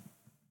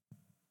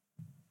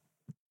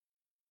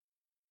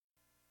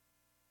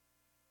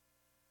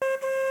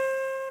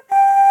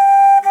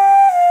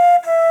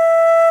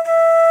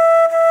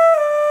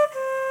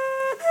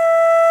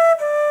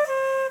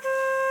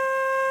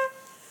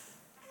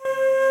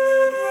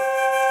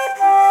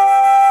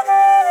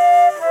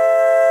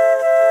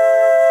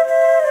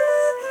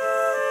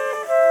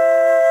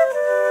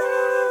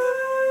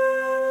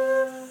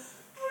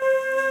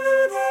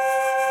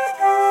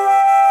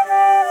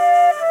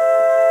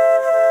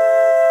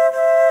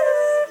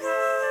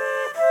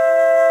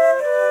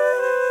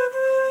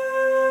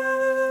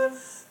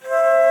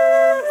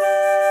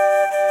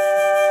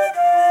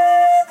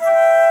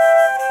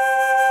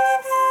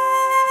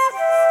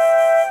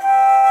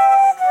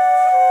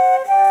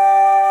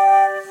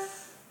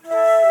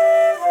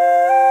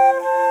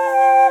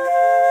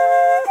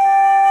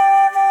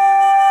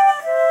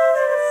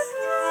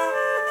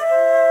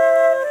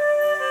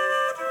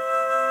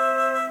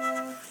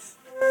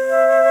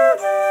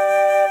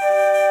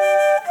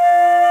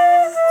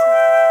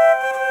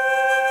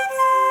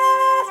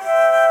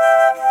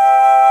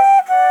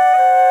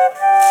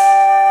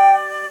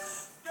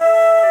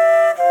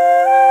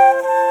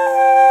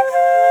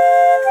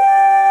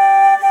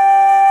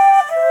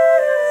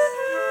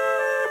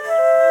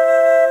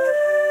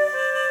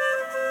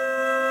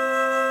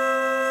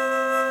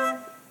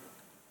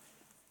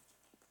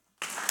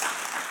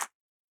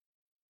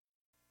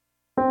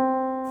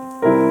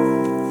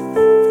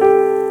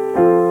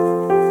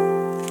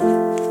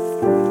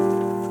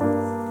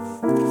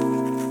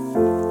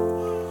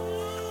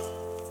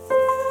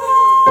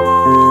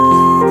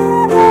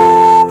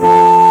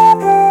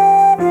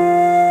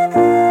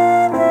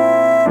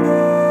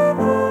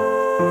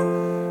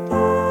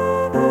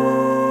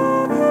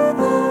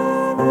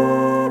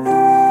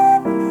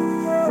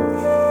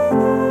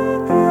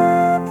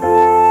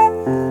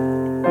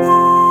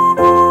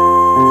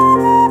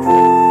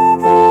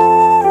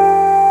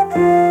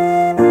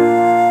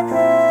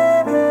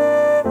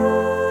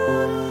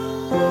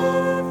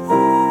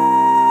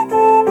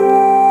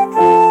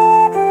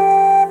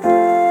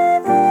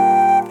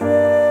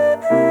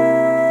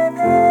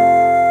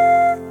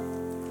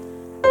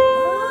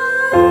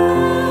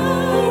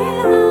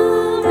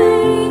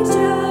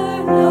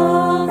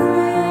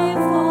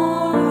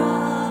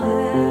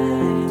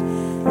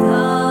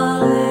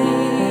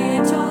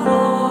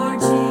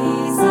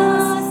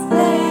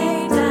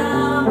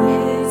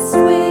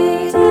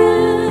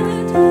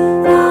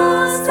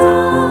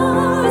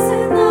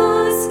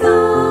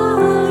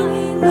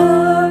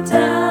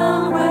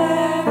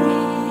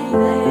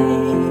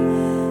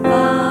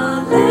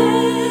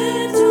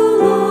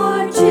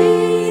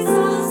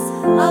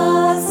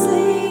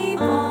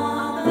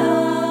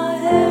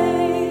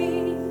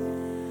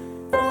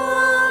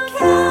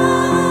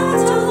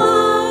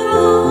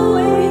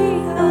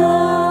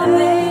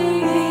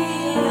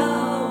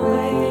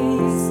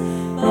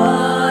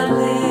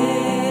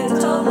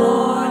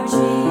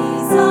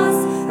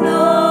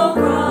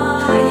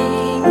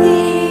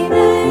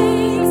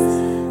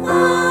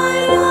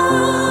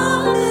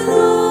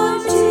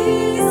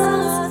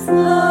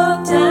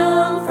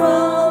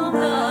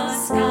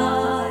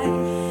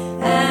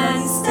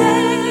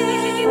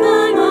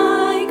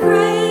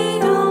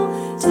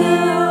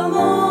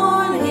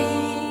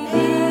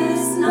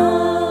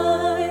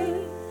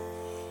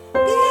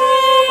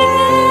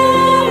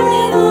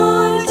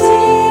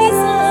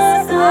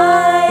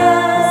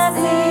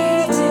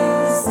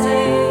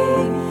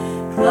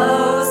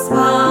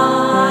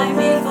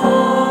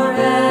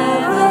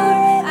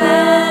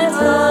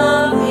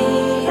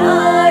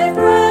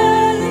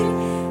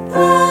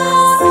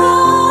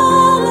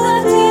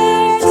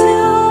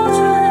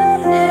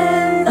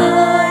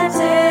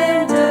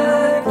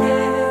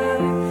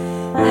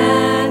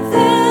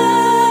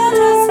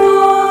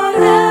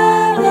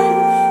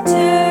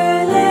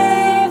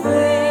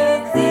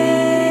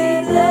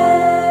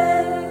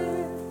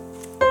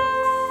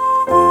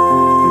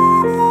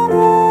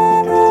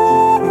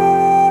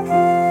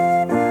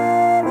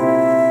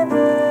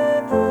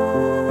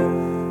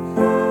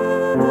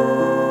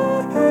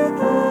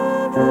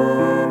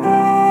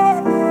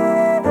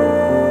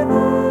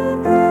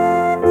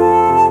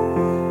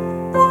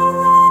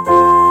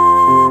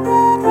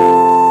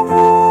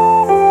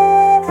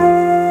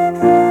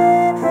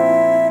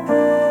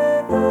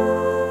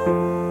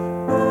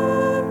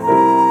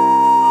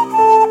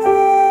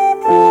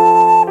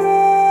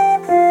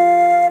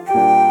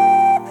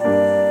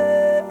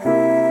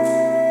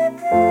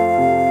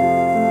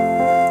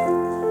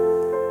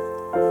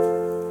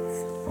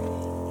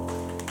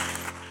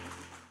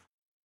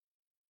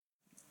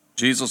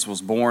 Jesus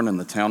was born in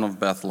the town of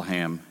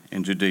Bethlehem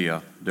in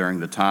Judea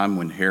during the time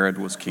when Herod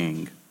was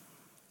king.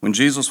 When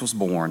Jesus was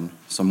born,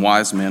 some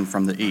wise men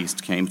from the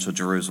east came to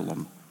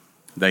Jerusalem.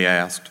 They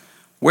asked,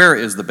 "Where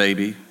is the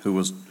baby who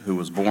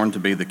was born to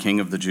be the King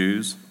of the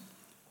Jews?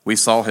 We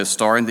saw his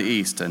star in the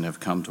east and have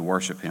come to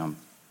worship him."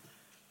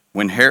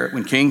 When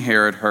King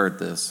Herod heard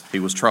this, he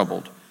was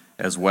troubled,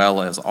 as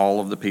well as all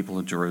of the people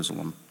of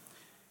Jerusalem.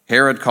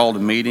 Herod called a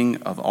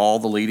meeting of all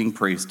the leading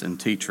priests and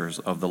teachers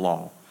of the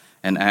law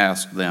and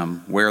asked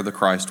them where the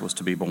Christ was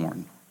to be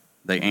born.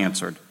 They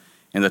answered,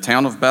 "In the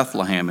town of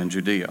Bethlehem in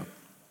Judea.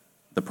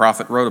 The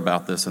prophet wrote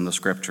about this in the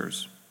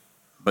scriptures.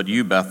 But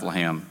you,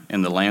 Bethlehem,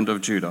 in the land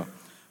of Judah,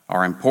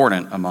 are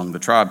important among the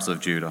tribes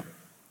of Judah.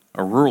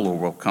 A ruler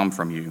will come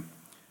from you,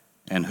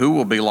 and who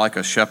will be like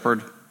a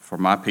shepherd for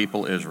my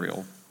people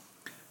Israel."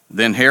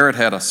 Then Herod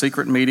had a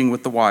secret meeting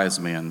with the wise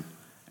men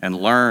and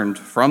learned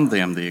from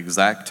them the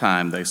exact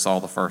time they saw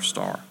the first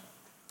star.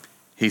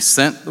 He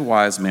sent the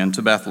wise men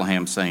to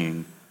Bethlehem,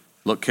 saying,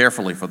 "Look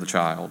carefully for the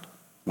child.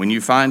 When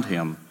you find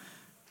him,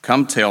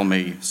 come tell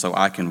me so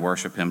I can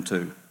worship him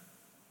too."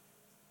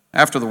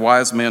 After the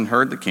wise men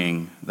heard the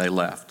king, they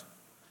left.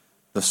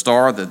 The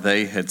star that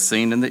they had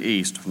seen in the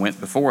east went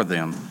before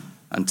them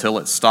until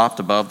it stopped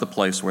above the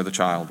place where the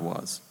child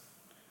was.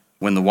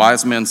 When the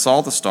wise men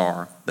saw the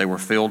star, they were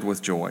filled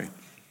with joy.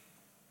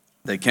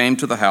 They came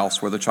to the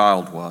house where the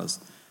child was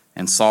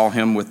and saw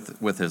him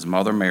with his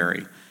mother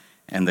Mary,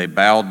 and they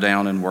bowed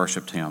down and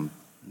worshiped him.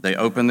 They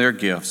opened their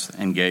gifts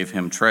and gave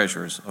him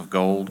treasures of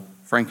gold,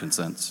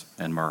 frankincense,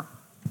 and myrrh.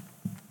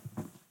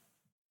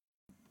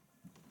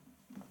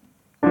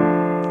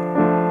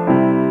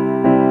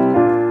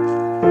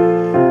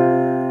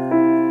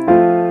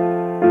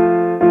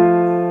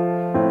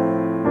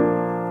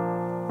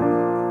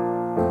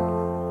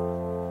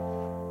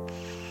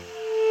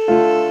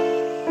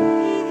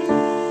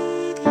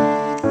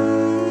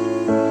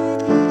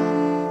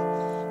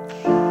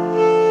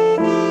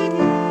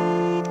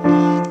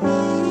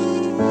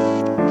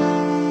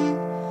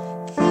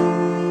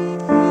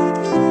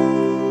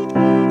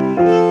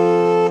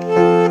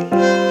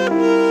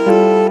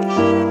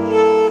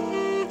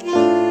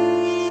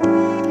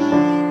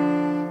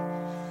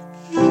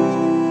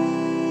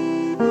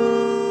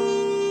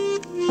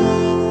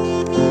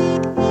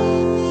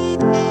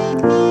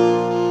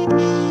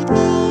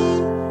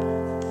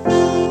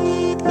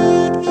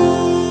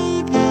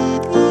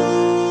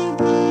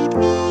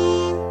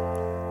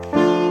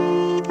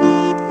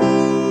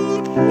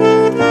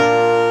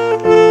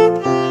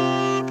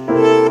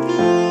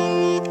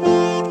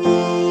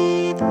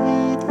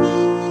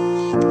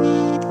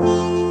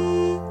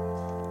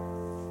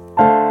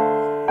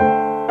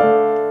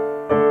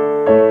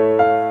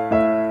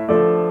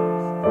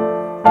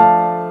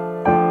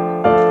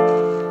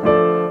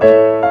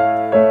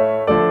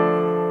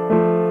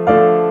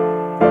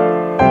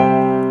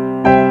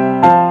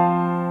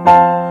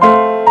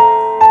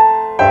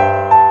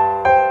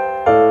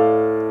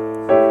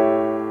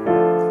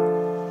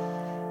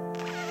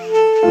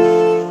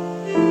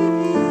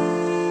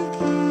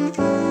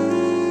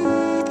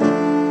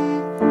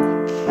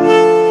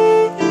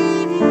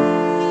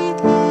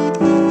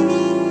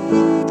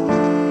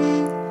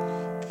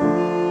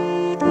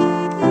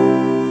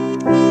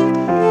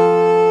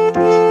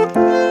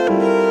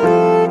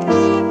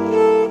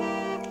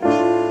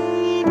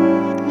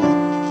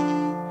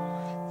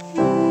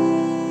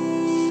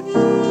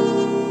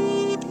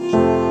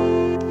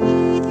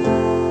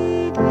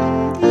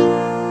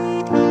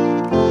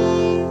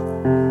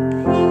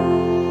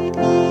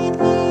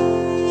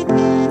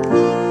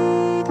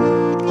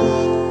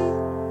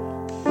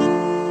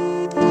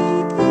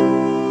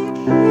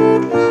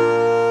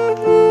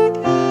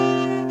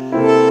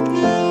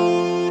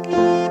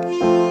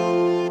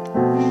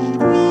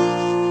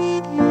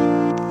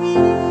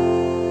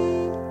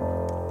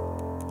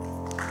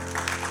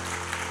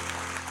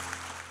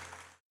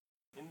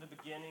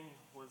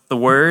 The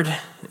Word,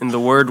 and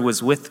the Word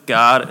was with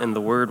God, and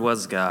the Word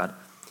was God.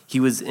 He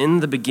was in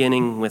the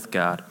beginning with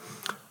God.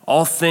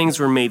 All things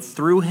were made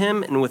through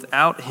him, and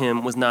without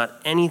him was not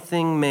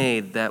anything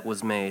made that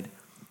was made.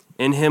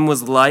 In him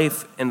was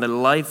life, and the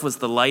life was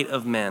the light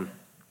of men.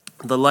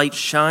 The light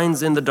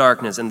shines in the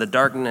darkness, and the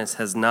darkness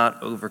has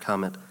not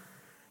overcome it.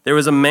 There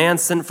was a man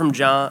sent from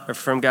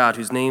God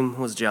whose name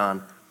was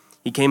John.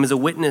 He came as a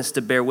witness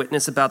to bear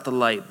witness about the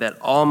light, that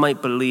all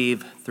might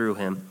believe through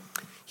him.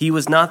 He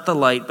was not the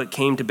light, but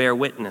came to bear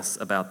witness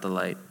about the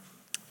light.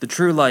 The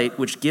true light,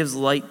 which gives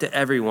light to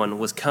everyone,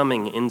 was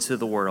coming into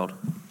the world.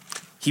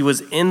 He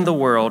was in the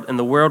world, and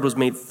the world was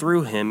made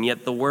through him,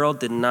 yet the world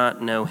did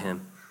not know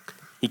him.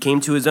 He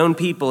came to his own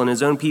people, and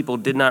his own people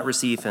did not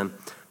receive him.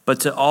 But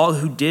to all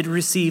who did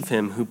receive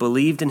him, who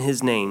believed in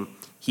his name,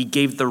 he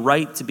gave the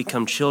right to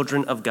become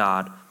children of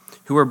God,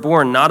 who were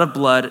born not of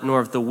blood, nor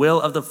of the will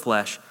of the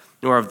flesh,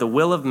 nor of the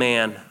will of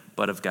man,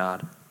 but of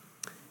God.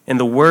 And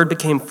the Word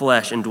became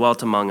flesh and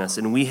dwelt among us,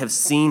 and we have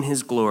seen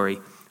his glory,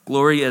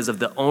 glory as of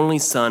the only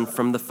Son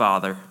from the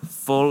Father,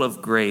 full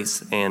of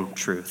grace and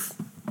truth.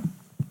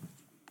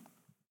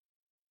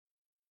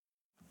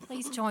 Please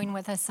Please join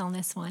with us on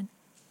this one.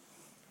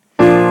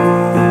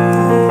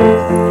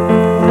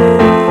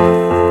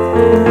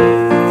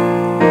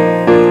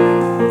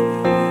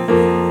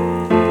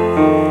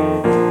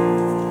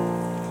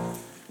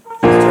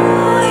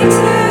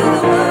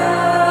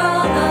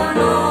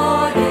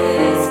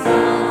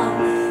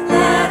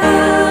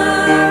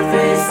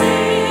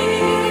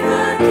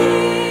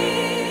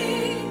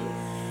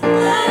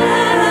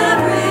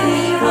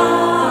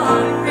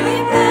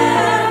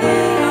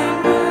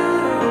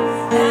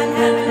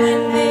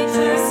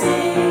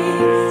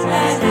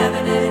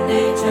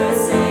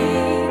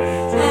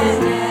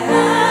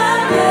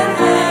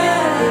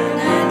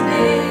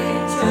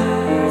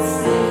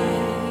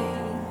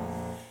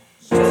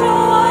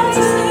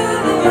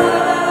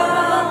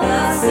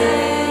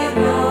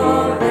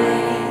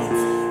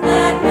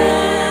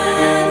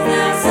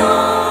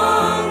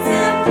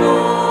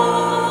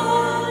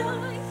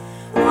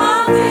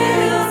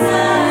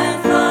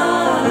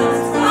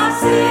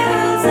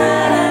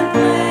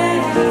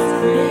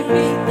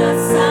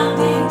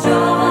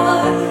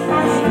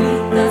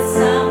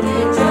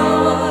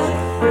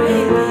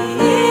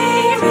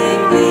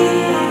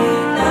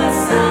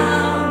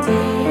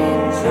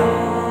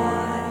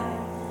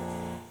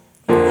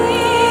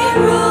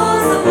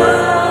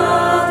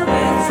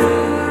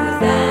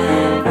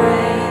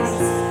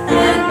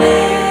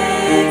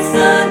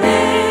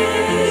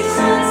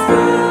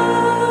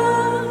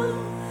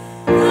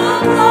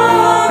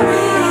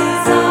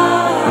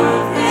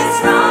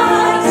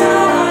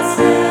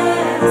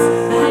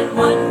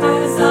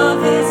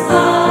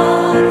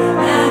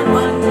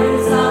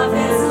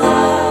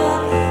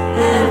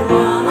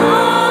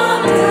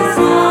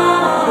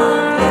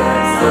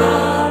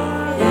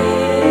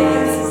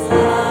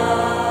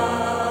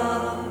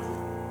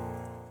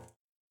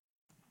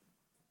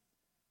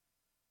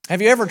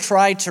 Have you ever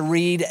tried to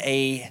read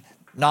a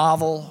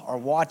novel or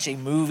watch a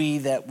movie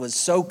that was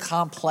so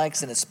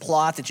complex in its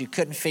plot that you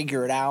couldn't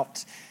figure it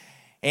out,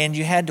 and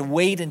you had to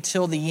wait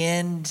until the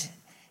end?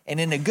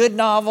 And in a good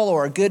novel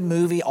or a good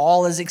movie,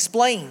 all is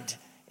explained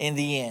in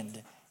the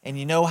end, and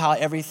you know how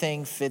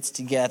everything fits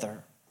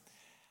together.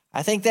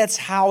 I think that's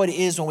how it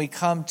is when we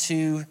come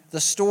to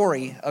the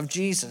story of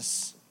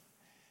Jesus.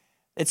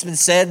 It's been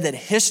said that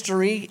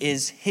history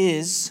is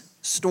his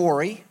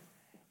story,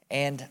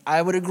 and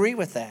I would agree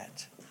with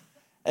that.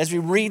 As we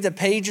read the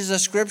pages of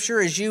Scripture,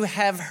 as you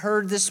have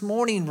heard this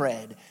morning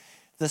read,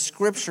 the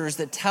Scriptures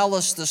that tell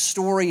us the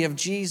story of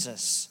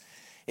Jesus,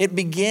 it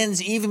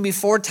begins even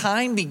before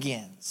time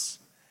begins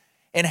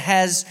and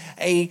has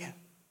a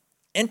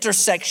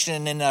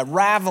intersection and a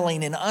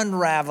raveling and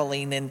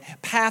unraveling and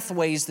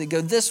pathways that go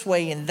this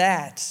way and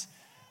that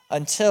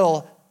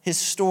until his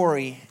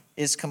story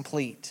is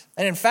complete.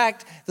 And in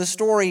fact, the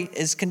story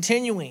is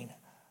continuing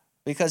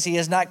because he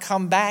has not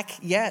come back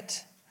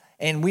yet.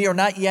 And we are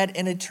not yet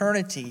in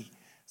eternity,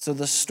 so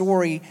the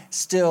story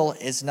still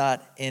is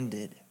not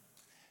ended.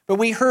 But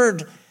we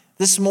heard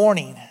this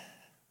morning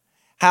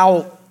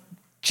how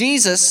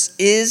Jesus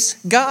is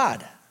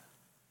God,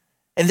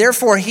 and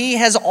therefore he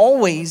has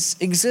always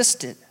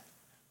existed.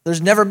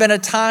 There's never been a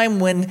time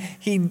when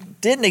he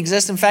didn't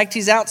exist. In fact,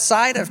 he's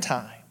outside of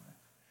time.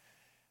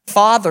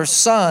 Father,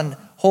 Son,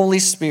 Holy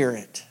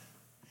Spirit,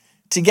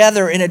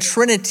 together in a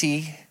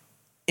Trinity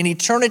in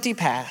eternity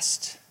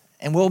past,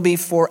 and will be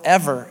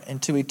forever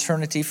into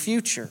eternity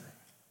future.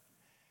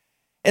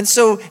 And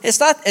so it's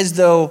not as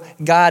though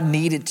God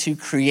needed to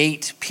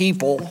create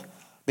people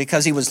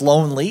because he was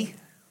lonely.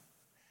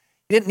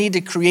 He didn't need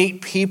to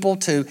create people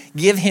to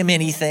give him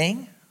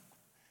anything.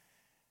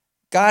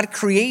 God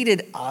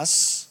created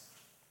us.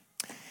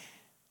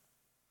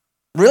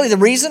 Really, the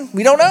reason?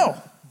 We don't know.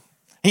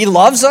 He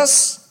loves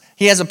us.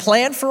 He has a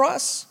plan for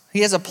us. He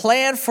has a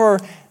plan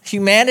for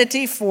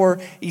humanity, for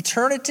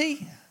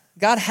eternity.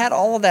 God had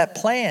all of that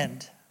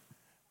planned,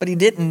 but he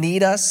didn't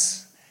need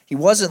us. He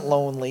wasn't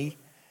lonely,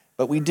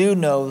 but we do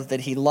know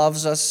that he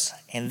loves us,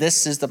 and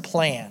this is the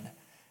plan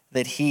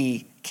that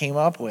he came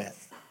up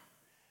with.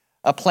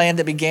 A plan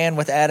that began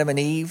with Adam and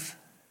Eve,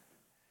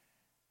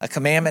 a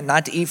commandment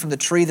not to eat from the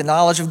tree, the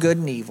knowledge of good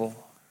and evil,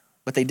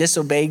 but they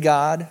disobeyed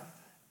God,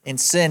 and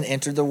sin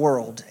entered the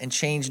world and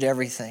changed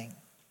everything.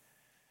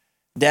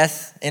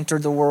 Death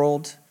entered the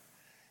world,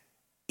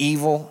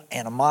 evil,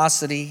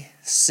 animosity,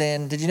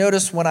 sin. Did you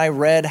notice when I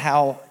read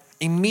how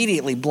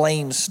immediately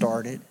blame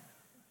started?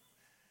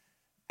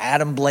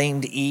 Adam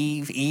blamed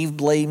Eve. Eve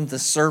blamed the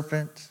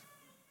serpent.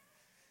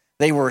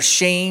 They were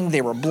ashamed.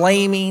 They were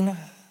blaming.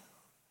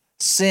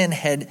 Sin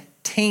had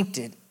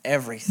tainted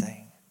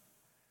everything.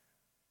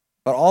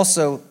 But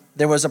also,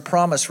 there was a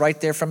promise right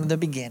there from the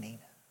beginning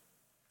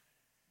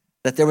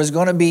that there was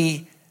going to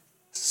be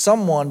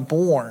someone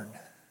born,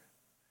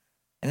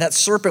 and that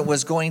serpent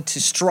was going to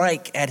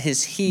strike at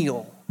his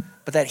heel,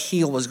 but that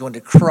heel was going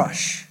to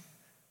crush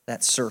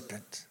that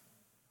serpent.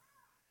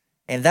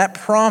 And that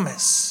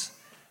promise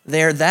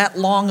there that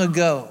long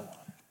ago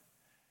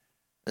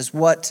is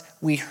what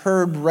we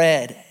heard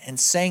read and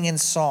sang in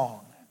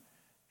song,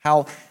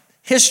 how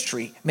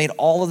history made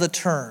all of the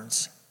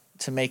turns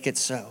to make it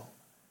so.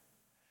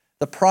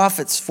 The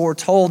prophets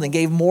foretold and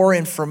gave more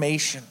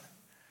information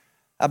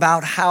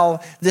about how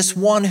this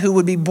one who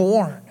would be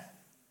born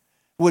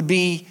would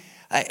be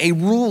a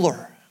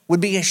ruler,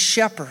 would be a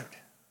shepherd.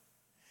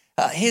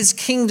 His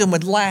kingdom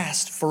would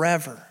last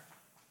forever.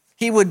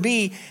 He would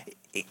be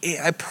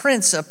a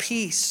prince of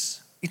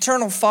peace,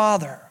 eternal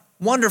Father,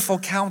 wonderful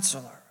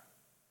counselor.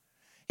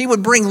 He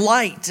would bring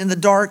light in the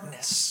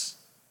darkness.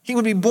 He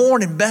would be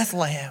born in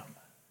Bethlehem.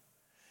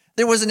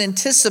 There was an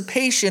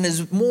anticipation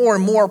as more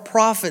and more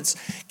prophets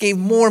gave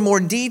more and more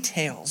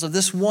details of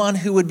this one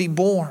who would be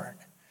born.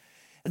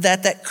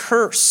 That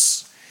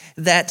curse,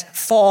 that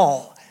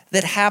fall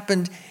that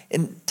happened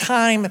in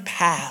time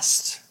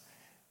past,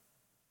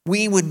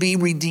 we would be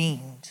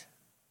redeemed.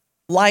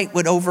 Light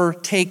would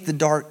overtake the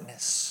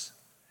darkness.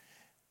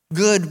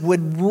 Good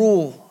would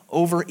rule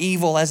over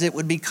evil as it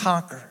would be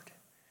conquered.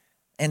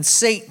 And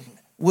Satan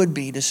would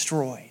be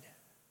destroyed.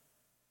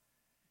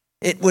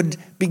 It would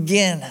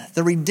begin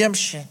the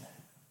redemption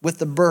with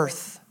the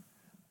birth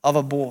of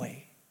a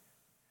boy.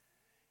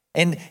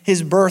 And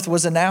his birth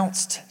was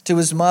announced to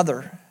his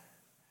mother,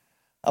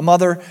 a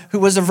mother who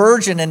was a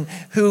virgin and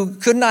who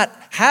could not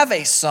have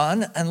a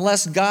son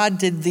unless God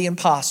did the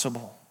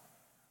impossible.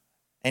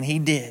 And he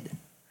did.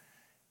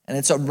 And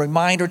it's a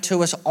reminder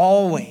to us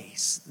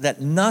always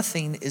that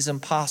nothing is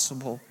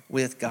impossible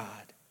with God.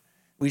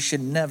 We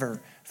should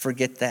never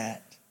forget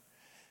that.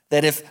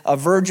 That if a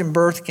virgin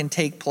birth can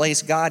take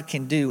place, God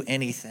can do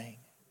anything.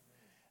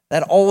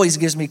 That always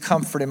gives me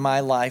comfort in my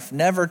life,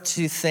 never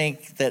to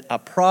think that a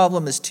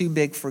problem is too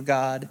big for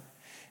God,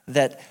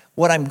 that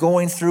what I'm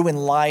going through in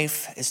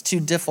life is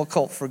too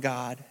difficult for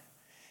God,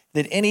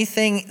 that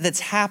anything that's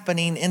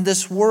happening in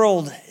this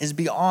world is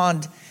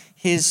beyond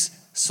his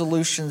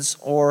solutions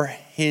or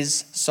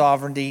his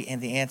sovereignty, and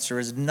the answer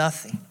is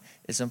nothing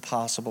is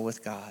impossible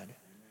with God.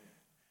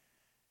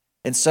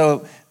 And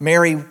so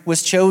Mary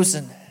was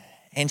chosen,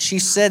 and she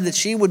said that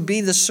she would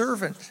be the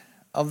servant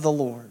of the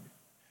Lord.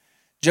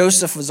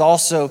 Joseph was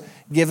also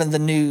given the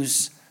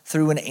news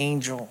through an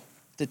angel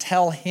to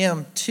tell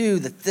him too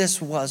that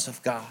this was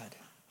of God.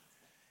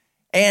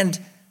 And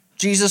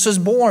Jesus was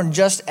born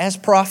just as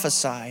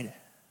prophesied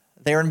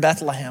there in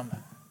Bethlehem,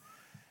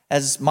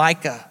 as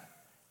Micah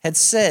had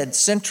said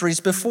centuries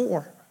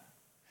before.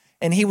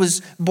 And he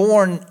was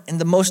born in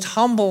the most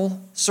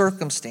humble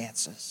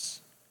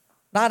circumstances,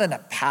 not in a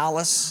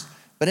palace,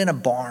 but in a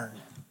barn.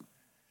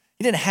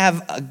 He didn't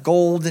have a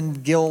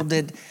golden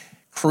gilded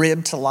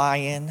crib to lie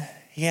in.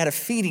 He had a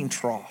feeding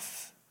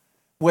trough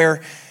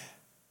where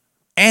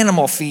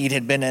animal feed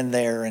had been in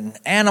there and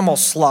animal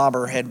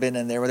slobber had been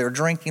in there where they were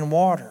drinking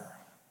water.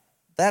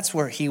 That's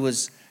where he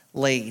was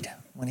laid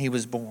when he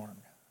was born.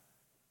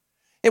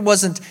 It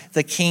wasn't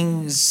the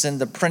kings and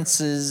the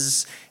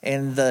princes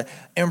and the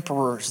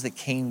emperors that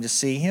came to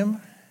see him.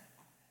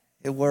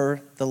 It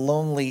were the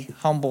lonely,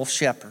 humble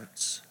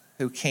shepherds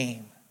who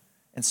came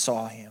and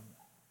saw him.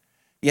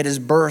 Yet his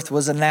birth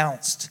was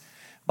announced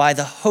by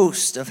the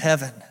host of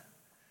heaven,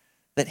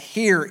 that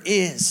here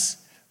is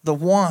the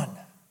one.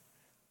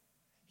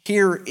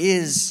 Here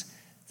is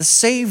the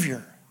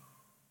Savior,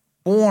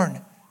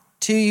 born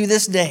to you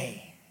this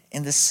day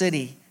in the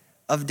city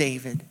of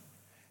David. It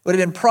would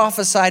have been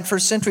prophesied for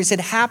centuries. It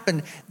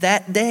happened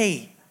that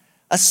day.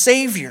 A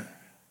Savior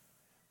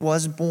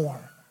was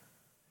born.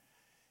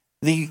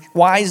 The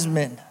wise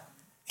men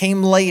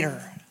came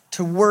later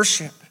to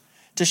worship,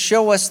 to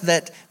show us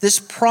that this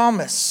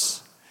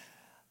promise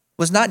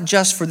was not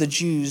just for the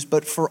Jews,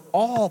 but for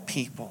all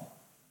people.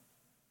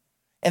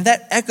 And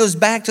that echoes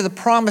back to the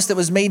promise that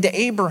was made to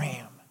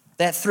Abraham,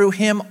 that through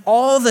him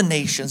all the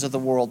nations of the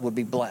world would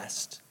be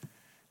blessed.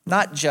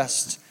 Not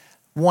just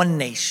one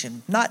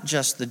nation, not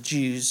just the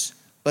Jews,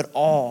 but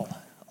all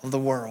of the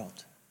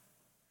world.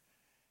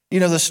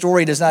 You know, the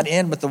story does not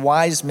end with the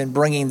wise men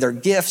bringing their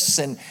gifts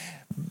and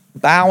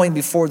bowing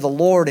before the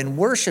Lord and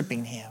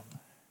worshiping him.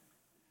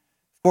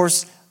 Of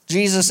course,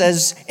 Jesus,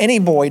 as any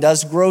boy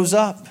does, grows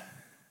up.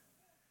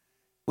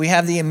 We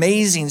have the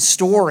amazing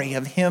story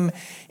of him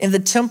in the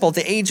temple at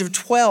the age of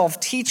 12,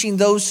 teaching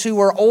those who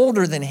are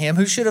older than him,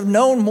 who should have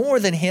known more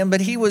than him,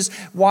 but he was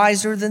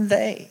wiser than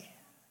they.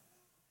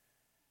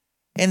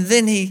 And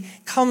then he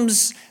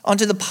comes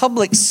onto the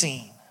public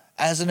scene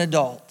as an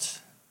adult.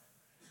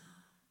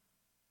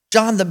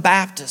 John the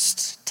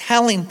Baptist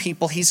telling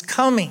people he's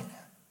coming.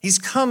 He's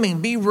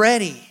coming. Be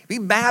ready. Be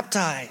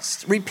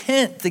baptized.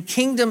 Repent. The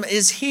kingdom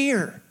is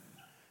here.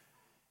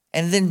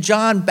 And then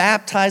John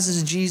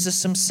baptizes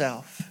Jesus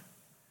himself.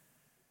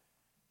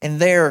 And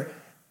there,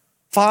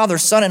 Father,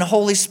 Son, and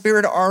Holy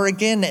Spirit are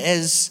again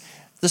as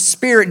the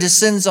Spirit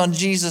descends on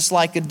Jesus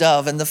like a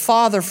dove. And the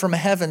Father from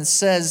heaven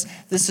says,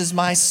 "This is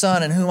my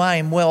Son in whom I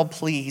am well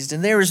pleased."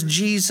 And there is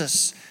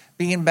Jesus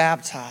being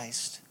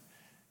baptized.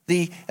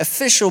 The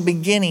official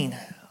beginning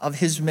of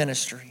his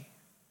ministry.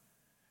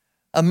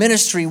 A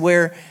ministry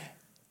where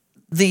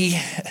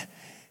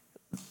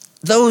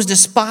those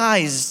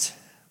despised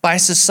by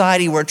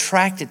society were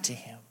attracted to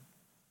him.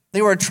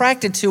 They were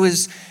attracted to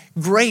his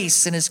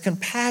grace and his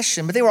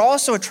compassion, but they were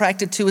also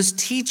attracted to his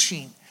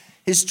teaching,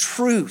 his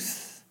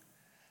truth.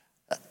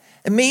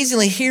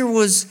 Amazingly, here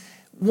was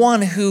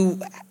one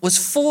who was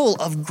full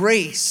of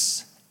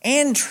grace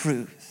and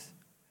truth.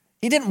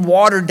 He didn't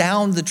water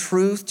down the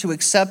truth to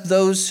accept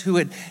those who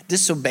had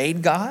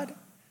disobeyed God.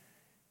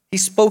 He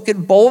spoke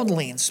it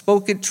boldly and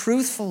spoke it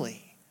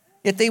truthfully,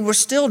 yet they were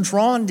still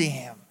drawn to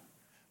him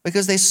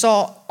because they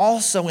saw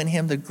also in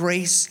him the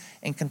grace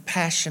and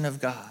compassion of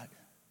God.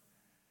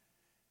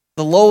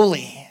 The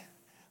lowly,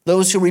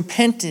 those who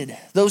repented,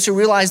 those who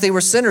realized they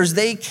were sinners,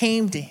 they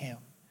came to him.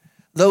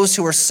 Those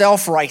who were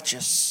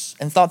self-righteous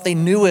and thought they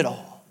knew it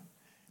all,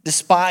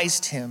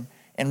 despised him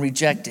and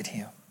rejected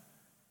him.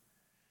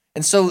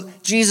 And so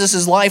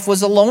Jesus' life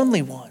was a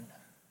lonely one.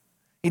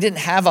 He didn't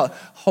have a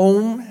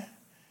home.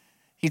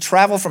 He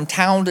traveled from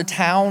town to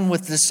town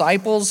with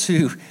disciples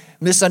who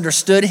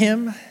misunderstood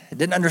him,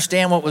 didn't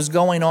understand what was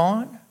going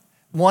on.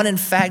 One, in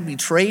fact,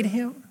 betrayed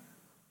him.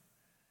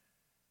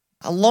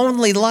 A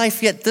lonely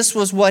life, yet this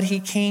was what he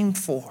came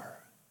for.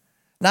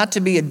 Not to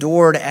be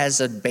adored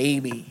as a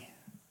baby,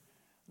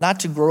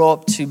 not to grow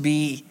up to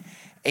be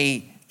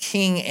a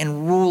king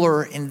and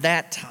ruler in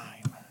that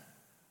time,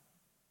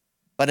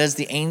 but as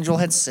the angel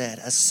had said,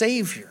 a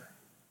savior.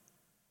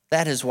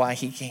 That is why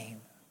he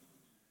came.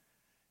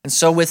 And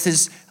so with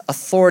his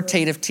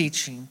authoritative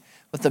teaching,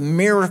 with the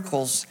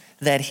miracles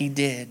that he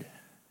did,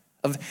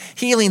 of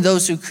healing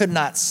those who could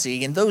not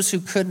see and those who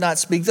could not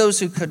speak, those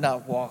who could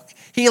not walk,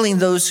 healing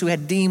those who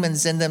had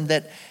demons in them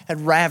that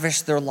had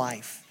ravished their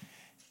life.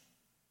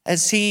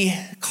 As he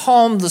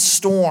calmed the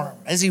storm,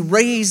 as he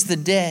raised the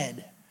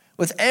dead,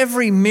 with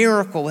every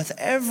miracle, with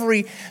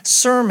every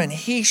sermon,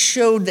 he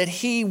showed that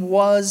he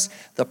was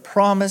the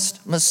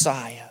promised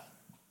Messiah,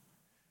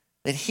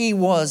 that he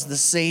was the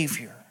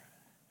Savior.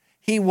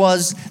 He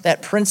was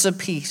that Prince of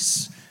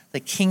Peace, the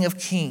King of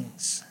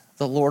Kings,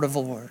 the Lord of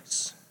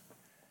Lords.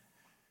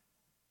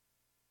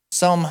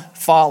 Some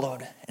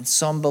followed and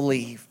some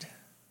believed.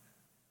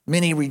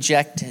 Many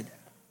rejected.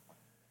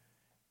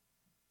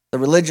 The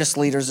religious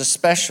leaders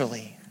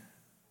especially,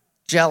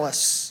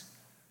 jealous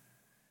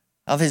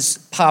of his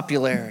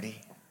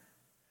popularity,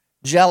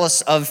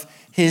 jealous of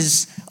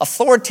his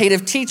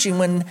authoritative teaching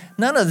when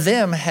none of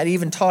them had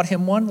even taught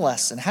him one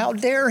lesson. How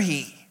dare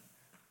he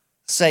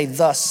say,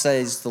 "Thus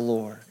says the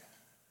Lord"?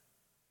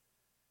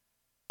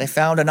 They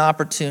found an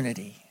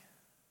opportunity,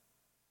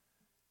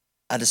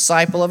 a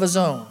disciple of his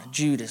own,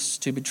 Judas,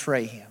 to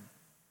betray him.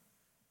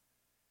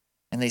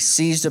 And they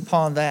seized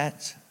upon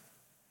that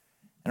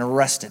and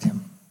arrested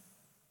him.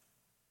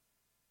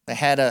 They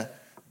had a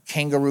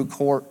kangaroo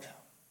court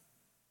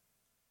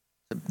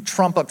to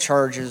trump up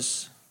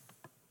charges,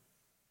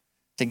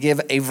 to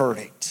give a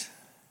verdict.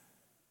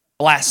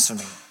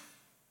 Blasphemy.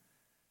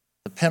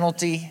 The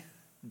penalty,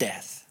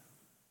 death.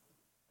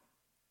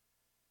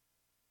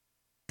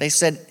 They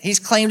said, he's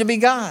claimed to be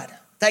God.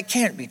 That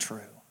can't be true.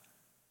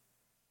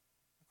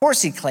 Of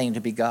course he claimed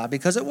to be God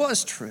because it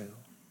was true.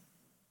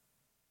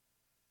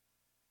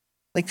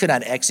 They could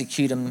not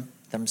execute him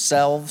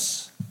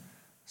themselves.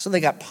 So they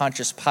got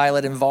Pontius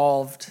Pilate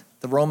involved,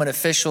 the Roman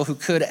official who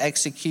could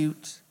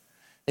execute.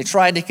 They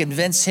tried to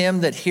convince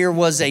him that here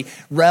was a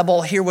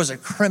rebel, here was a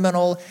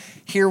criminal,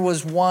 here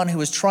was one who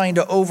was trying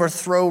to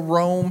overthrow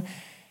Rome,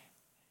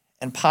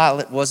 and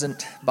Pilate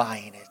wasn't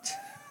buying it.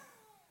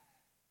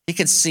 He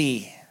could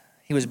see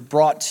he was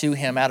brought to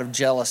him out of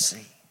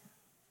jealousy.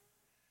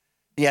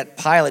 Yet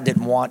Pilate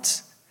didn't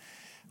want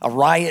a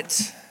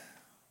riot,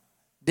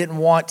 didn't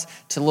want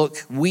to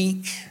look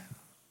weak.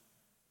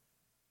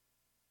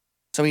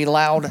 So he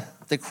allowed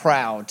the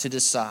crowd to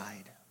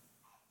decide.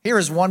 Here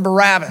is one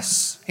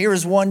Barabbas. Here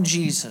is one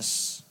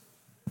Jesus.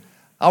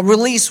 I'll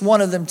release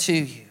one of them to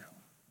you.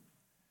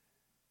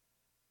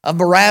 Of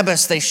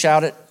Barabbas, they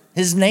shouted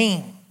his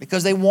name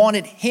because they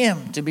wanted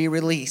him to be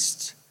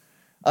released.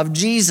 Of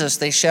Jesus,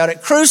 they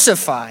shouted,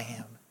 "Crucify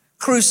him,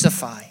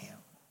 crucify him."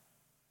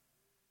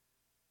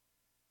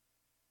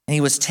 And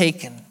he was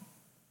taken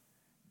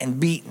and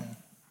beaten.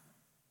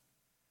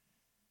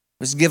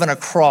 Was given a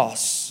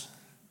cross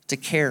to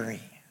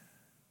carry.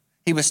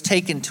 He was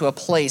taken to a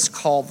place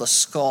called the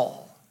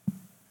Skull.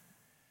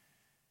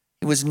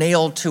 He was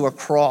nailed to a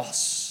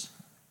cross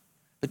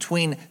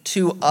between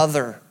two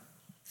other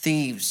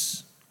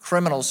thieves,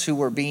 criminals who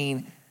were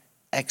being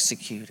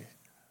executed.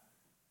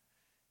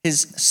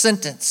 His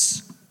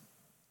sentence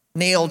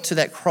nailed to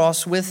that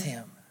cross with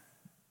him,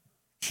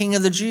 King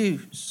of the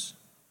Jews.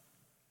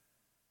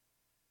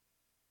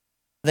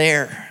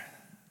 There,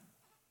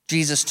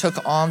 Jesus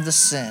took on the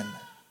sin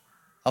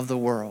of the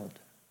world.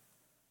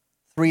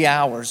 3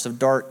 hours of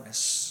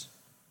darkness.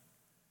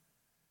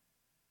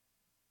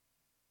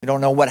 We don't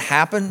know what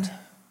happened,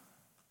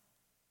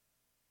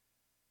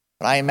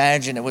 but I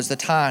imagine it was the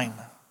time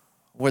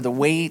where the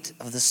weight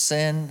of the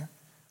sin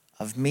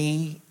of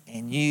me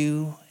and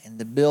you and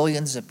the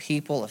billions of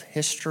people of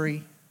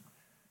history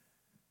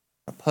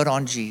are put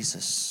on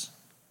Jesus,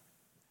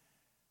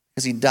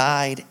 because he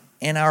died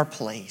in our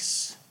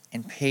place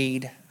and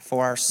paid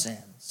for our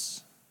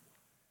sins.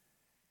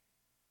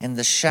 And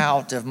the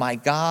shout of, my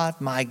God,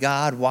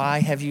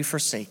 why have you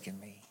forsaken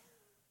me?"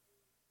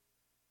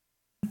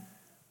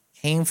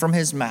 came from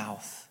his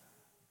mouth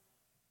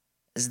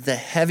as the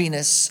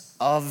heaviness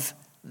of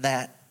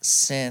that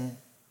sin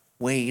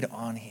weighed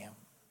on him.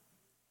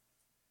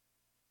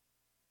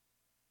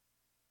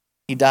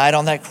 He died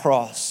on that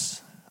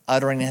cross,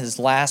 uttering his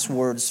last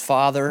words,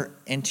 "Father,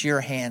 into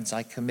your hands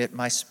I commit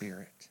my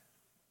spirit."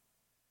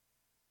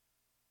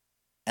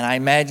 And I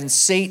imagine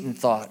Satan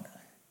thought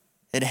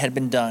it had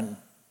been done.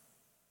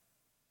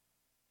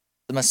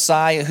 The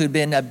Messiah who'd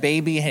been a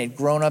baby and had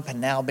grown up had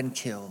now been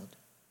killed.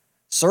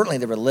 Certainly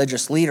the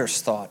religious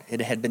leaders thought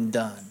it had been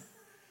done.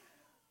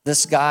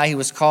 This guy who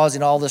was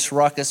causing all this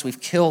ruckus,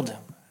 we've killed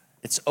him.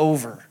 It's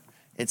over.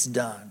 It's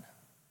done.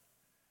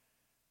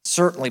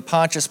 Certainly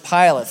Pontius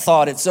Pilate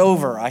thought, it's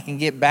over. I can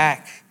get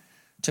back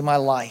to my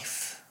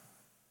life.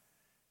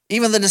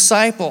 Even the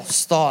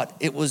disciples thought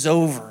it was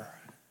over.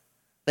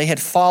 They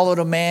had followed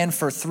a man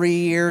for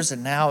 3 years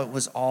and now it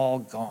was all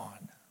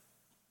gone.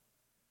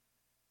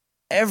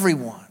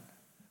 Everyone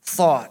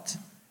thought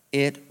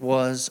it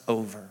was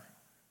over.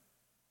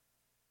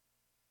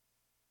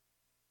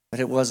 But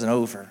it wasn't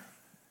over.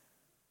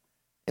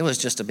 It was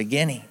just a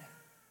beginning.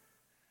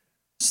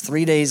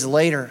 3 days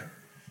later,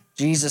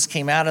 Jesus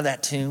came out of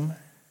that tomb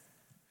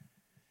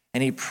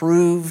and he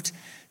proved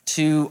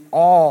to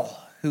all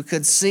who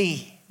could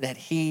see that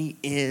he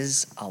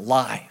is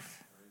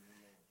alive.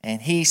 And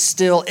he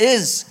still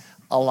is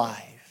alive.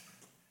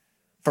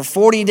 For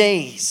 40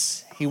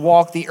 days, he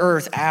walked the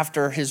earth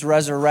after his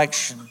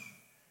resurrection,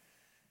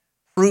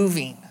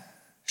 proving,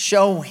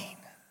 showing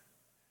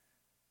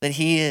that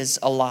he is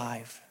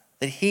alive,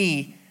 that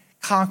he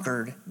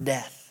conquered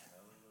death.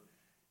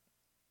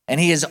 And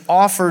he has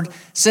offered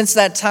since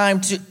that time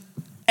to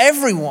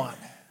everyone,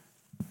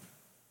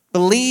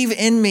 believe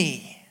in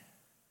me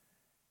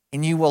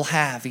and you will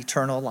have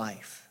eternal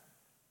life.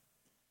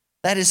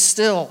 That is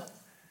still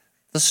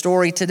the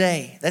story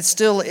today. That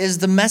still is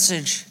the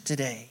message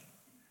today.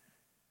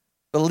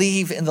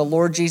 Believe in the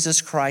Lord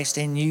Jesus Christ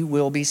and you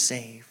will be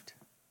saved.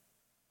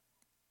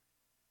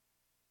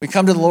 We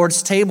come to the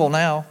Lord's table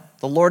now,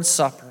 the Lord's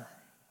Supper,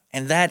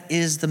 and that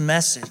is the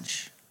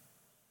message.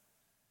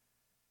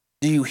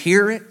 Do you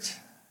hear it?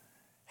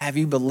 Have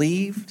you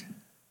believed?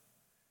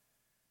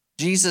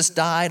 Jesus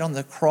died on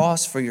the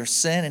cross for your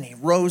sin and he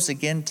rose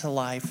again to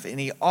life and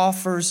he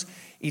offers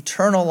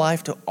eternal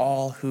life to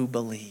all who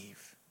believe.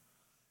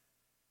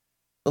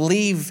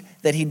 Believe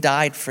that he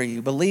died for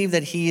you. Believe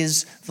that he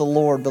is the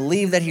Lord.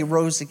 Believe that he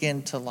rose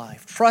again to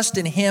life. Trust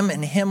in him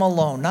and him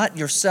alone, not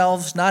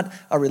yourselves, not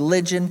a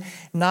religion,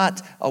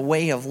 not a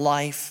way of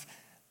life,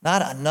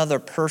 not another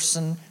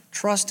person.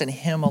 Trust in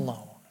him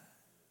alone,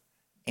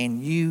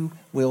 and you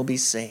will be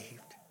saved.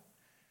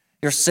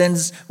 Your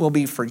sins will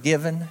be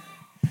forgiven.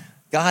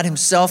 God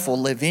himself will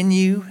live in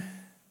you.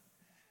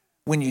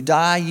 When you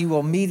die, you will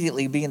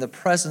immediately be in the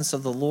presence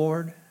of the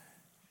Lord,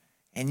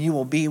 and you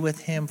will be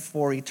with him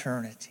for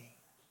eternity.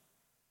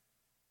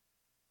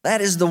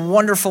 That is the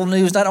wonderful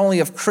news, not only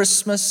of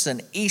Christmas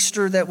and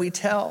Easter that we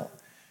tell.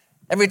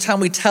 Every time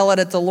we tell it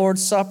at the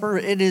Lord's Supper,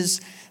 it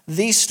is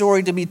the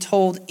story to be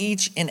told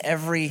each and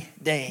every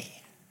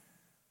day.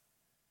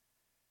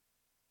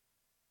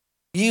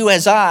 You,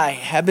 as I,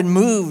 have been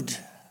moved,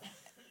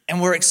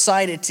 and we're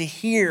excited to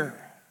hear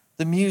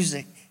the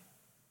music,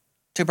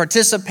 to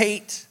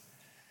participate.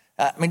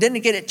 Didn't it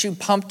get you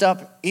pumped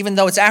up, even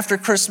though it's after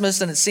Christmas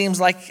and it seems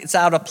like it's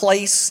out of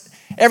place?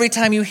 Every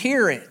time you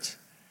hear it,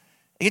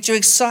 it gets you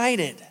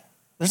excited.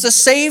 There's a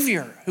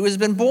Savior who has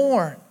been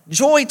born.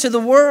 Joy to the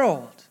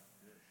world.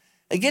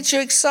 It gets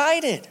you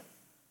excited.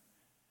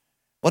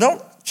 Well,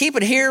 don't keep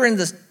it here in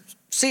the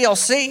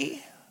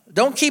CLC.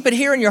 Don't keep it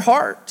here in your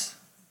heart.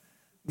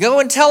 Go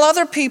and tell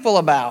other people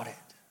about it.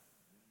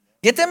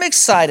 Get them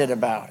excited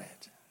about it.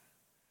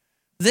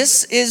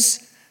 This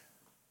is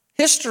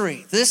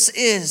history. This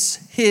is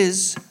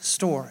his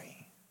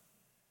story.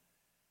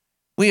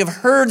 We have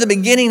heard the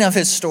beginning of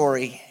his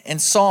story in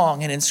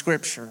song and in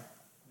Scripture.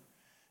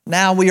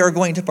 Now we are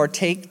going to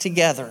partake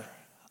together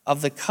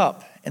of the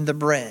cup and the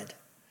bread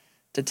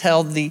to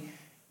tell the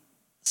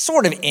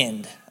sort of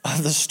end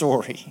of the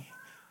story.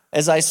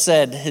 As I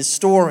said, his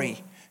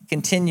story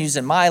continues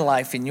in my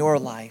life, in your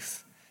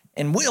life,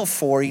 and will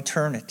for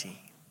eternity.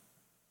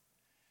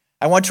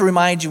 I want to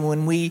remind you,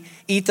 when we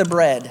eat the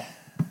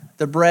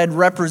bread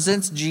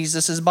represents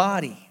Jesus'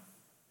 body.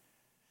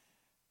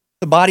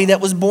 The body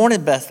that was born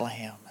in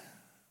Bethlehem.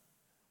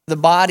 The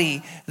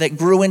body that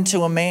grew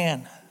into a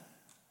man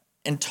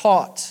and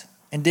taught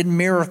and did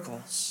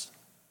miracles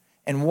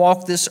and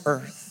walked this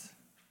earth.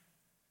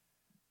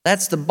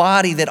 That's the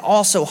body that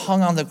also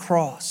hung on the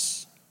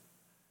cross.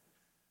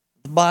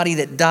 The body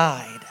that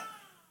died.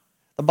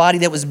 The body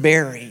that was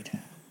buried.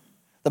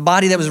 The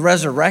body that was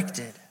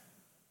resurrected.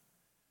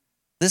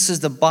 This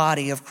is the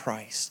body of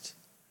Christ.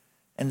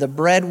 And the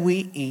bread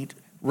we eat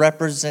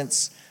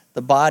represents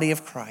the body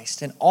of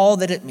Christ and all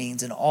that it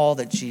means and all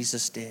that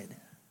Jesus did.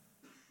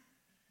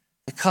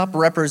 The cup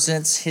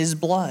represents his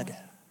blood.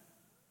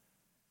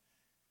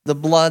 The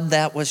blood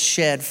that was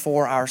shed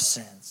for our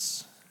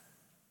sins.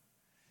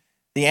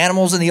 The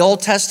animals in the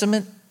Old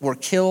Testament were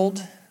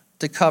killed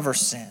to cover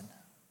sin.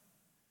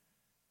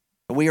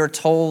 We are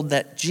told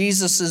that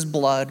Jesus'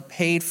 blood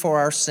paid for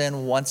our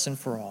sin once and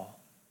for all.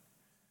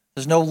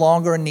 There's no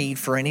longer a need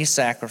for any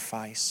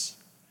sacrifice.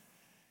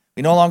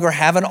 We no longer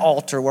have an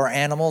altar where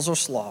animals are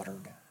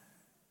slaughtered,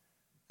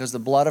 because the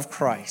blood of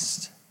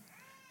Christ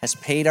has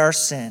paid our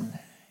sin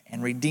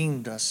and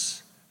redeemed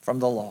us from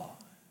the law.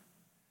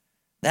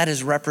 That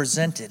is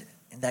represented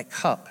in that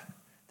cup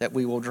that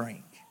we will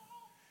drink.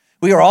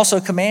 We are also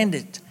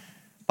commanded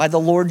by the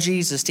Lord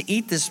Jesus to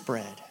eat this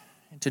bread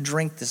and to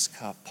drink this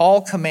cup.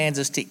 Paul commands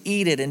us to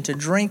eat it and to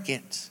drink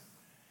it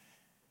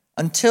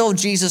until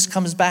Jesus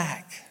comes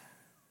back.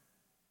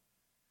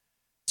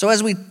 So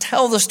as we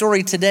tell the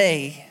story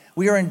today,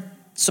 we are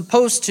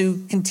supposed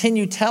to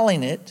continue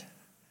telling it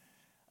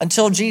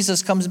until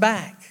Jesus comes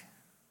back.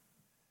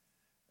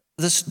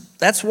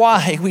 That's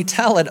why we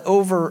tell it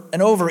over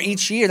and over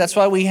each year. That's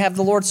why we have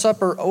the Lord's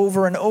Supper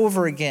over and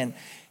over again.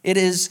 It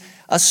is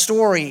a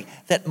story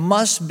that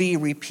must be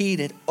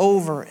repeated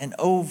over and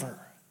over.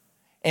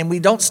 And we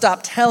don't stop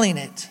telling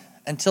it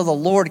until the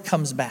Lord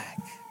comes back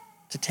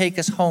to take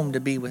us home to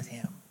be with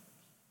him.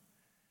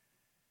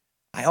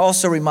 I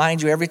also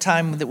remind you every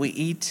time that we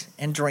eat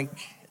and drink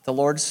the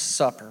Lord's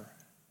Supper,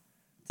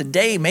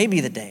 today may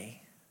be the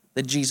day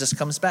that Jesus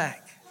comes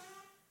back.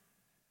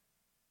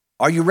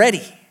 Are you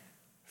ready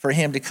for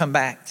him to come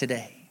back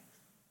today?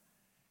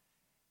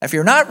 If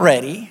you're not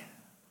ready,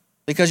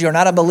 because you're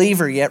not a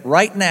believer yet,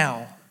 right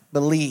now,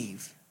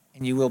 believe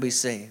and you will be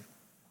saved.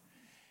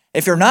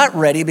 If you're not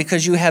ready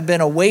because you have been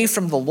away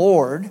from the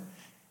Lord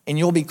and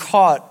you'll be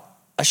caught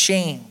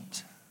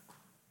ashamed,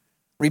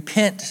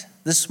 repent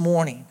this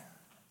morning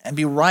and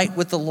be right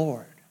with the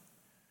Lord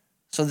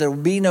so there will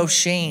be no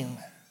shame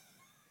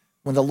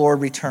when the Lord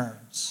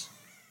returns.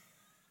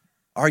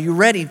 Are you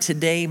ready?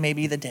 Today may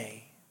be the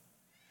day.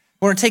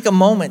 We're going to take a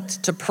moment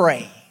to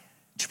pray,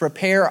 to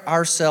prepare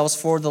ourselves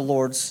for the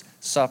Lord's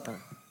Supper.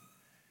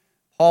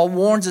 Paul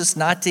warns us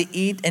not to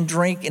eat and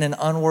drink in an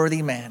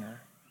unworthy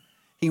manner.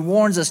 He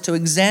warns us to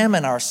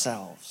examine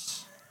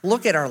ourselves,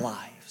 look at our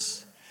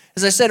lives.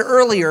 As I said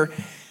earlier,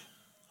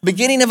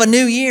 beginning of a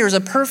new year is a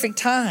perfect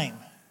time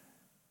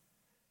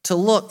to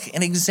look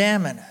and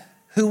examine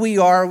who we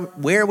are,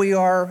 where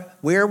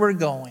we're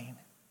going,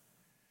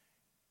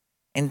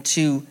 and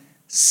to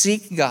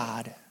seek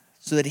God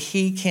so that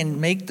he can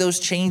make those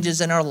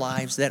changes in our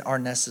lives that are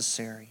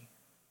necessary.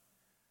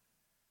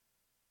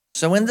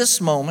 So in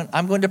this moment,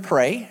 I'm going to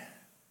pray,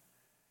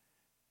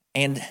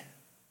 and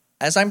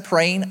as I'm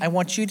praying, I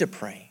want you to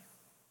pray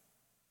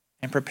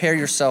and prepare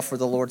yourself for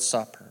the Lord's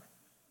Supper.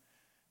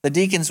 The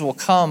deacons will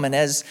come, and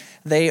as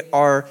they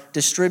are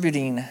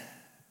distributing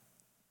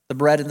the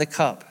bread and the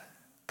cup,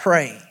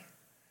 pray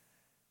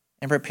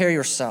and prepare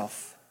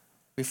yourself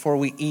before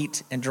we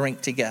eat and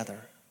drink together.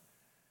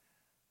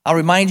 I'll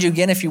remind you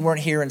again, if you weren't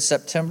here in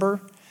September,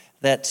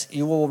 that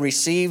you will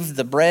receive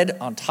the bread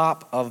on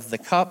top of the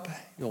cup.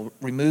 You'll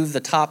remove the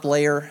top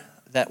layer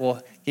that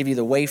will give you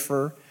the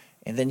wafer,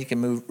 and then you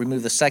can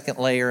remove the second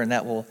layer, and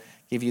that will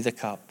give you the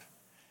cup.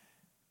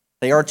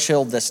 They are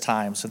chilled this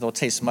time, so they'll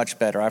taste much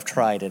better. I've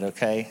tried it,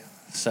 okay?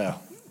 So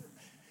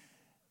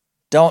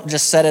don't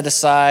just set it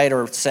aside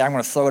or say, I'm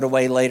going to throw it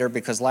away later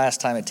because last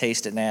time it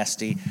tasted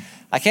nasty.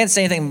 I can't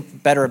say anything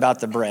better about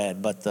the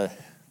bread, but the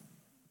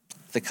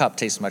cup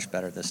tastes much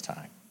better this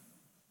time.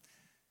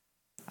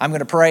 I'm going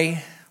to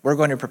pray, we're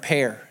going to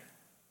prepare,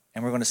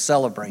 and we're going to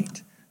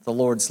celebrate the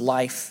Lord's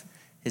life,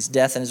 his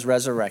death, and his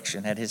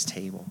resurrection at his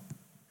table.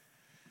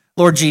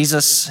 Lord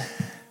Jesus,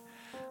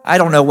 I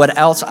don't know what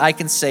else I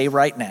can say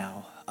right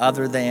now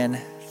other than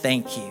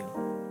thank you.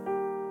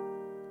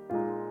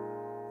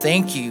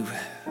 Thank you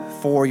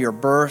for your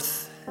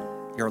birth,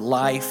 your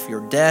life,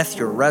 your death,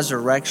 your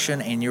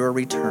resurrection, and your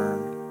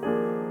return.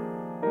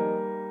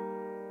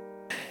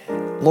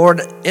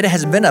 Lord, it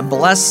has been a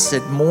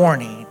blessed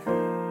morning.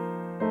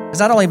 It's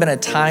not only been a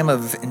time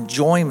of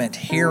enjoyment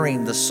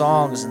hearing the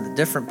songs and the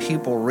different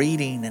people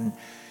reading and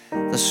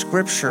the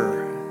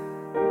scripture,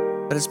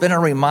 but it's been a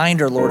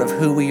reminder, Lord, of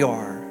who we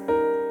are.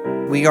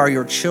 We are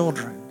your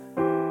children.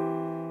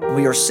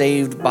 We are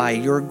saved by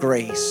your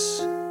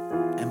grace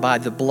and by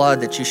the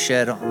blood that you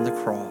shed on the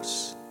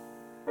cross.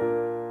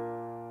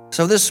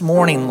 So this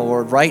morning,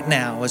 Lord, right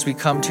now, as we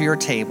come to your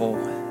table,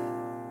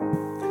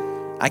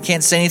 I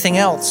can't say anything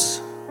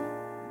else,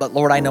 but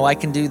Lord, I know I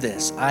can do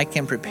this. I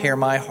can prepare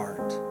my heart.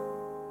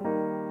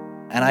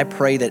 And I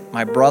pray that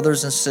my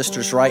brothers and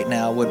sisters right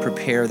now would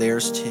prepare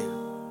theirs too.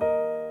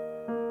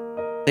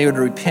 They would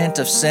repent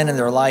of sin in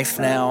their life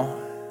now,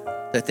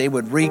 that they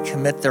would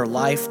recommit their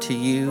life to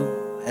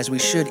you as we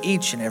should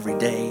each and every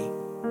day.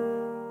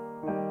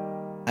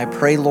 I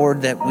pray,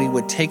 Lord, that we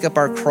would take up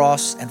our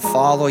cross and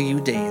follow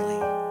you daily.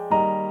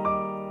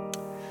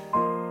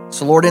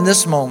 So, Lord, in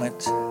this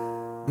moment,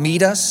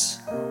 meet us.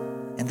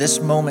 In this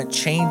moment,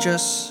 change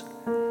us.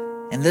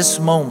 In this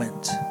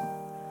moment,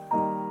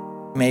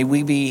 may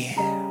we be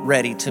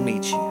ready to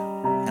meet you.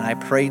 And I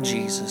pray,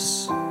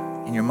 Jesus,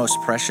 in your most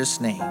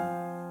precious name,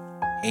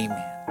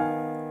 amen.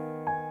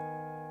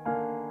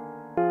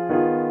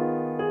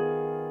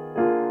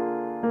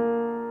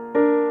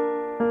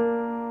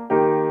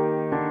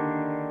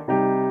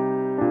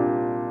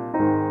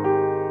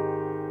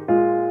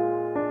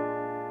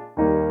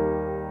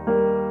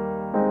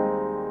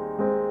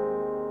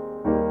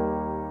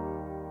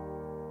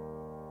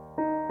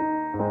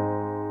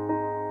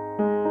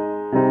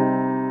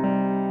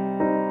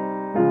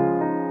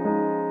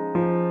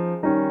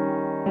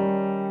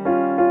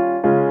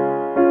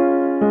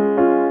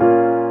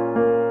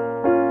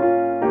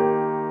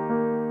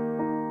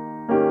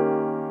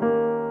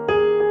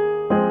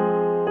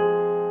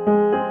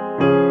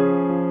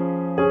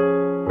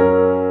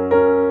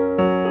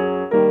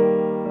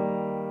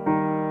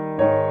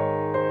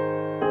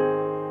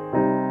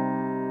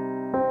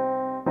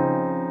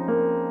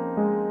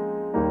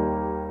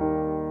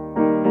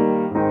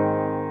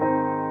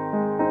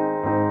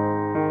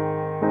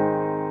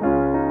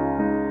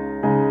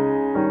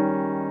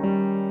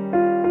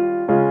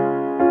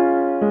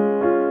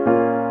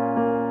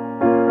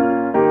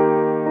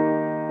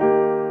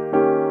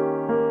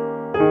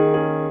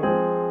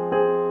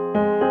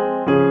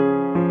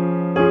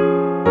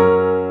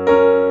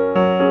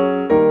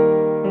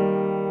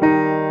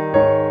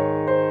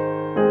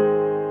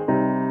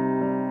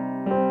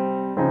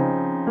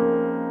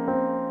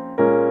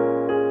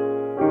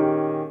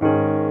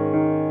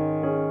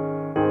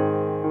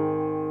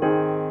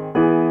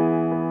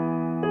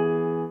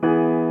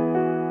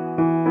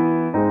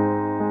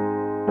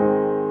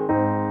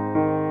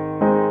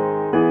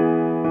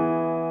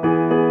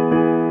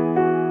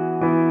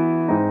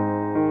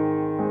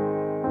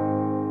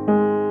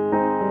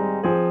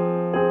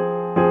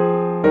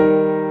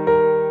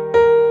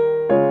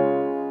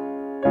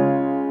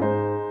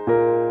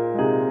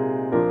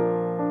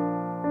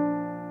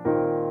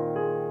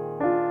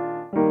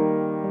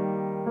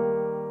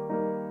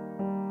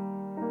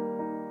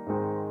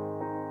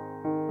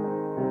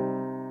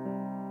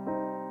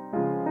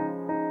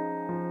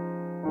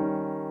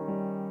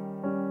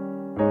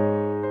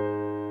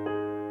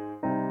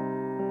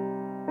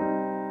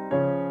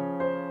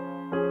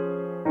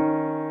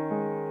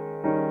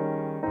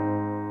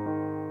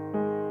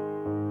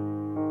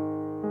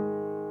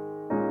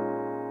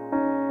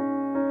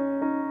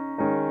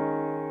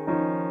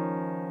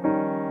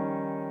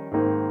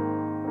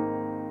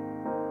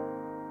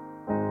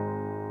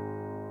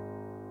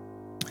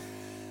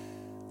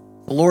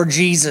 The Lord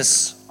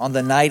Jesus, on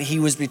the night he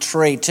was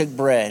betrayed, took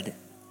bread.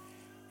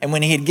 And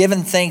when he had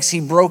given thanks, he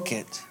broke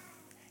it.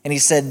 And he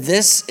said,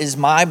 "This is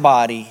my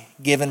body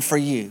given for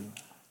you.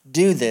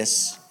 Do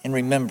this in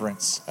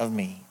remembrance of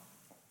me."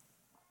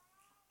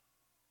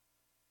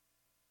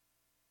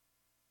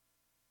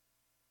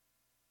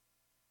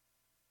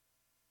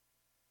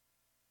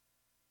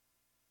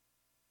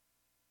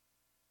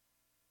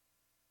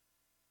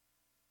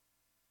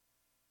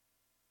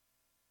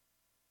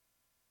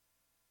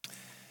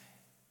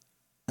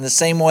 In the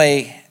same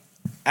way,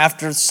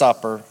 after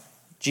supper,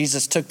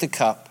 Jesus took the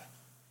cup,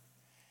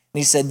 and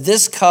he said,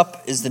 "This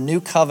cup is the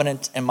new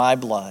covenant in my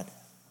blood.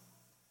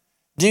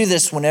 Do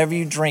this whenever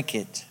you drink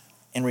it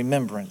in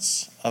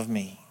remembrance of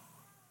me."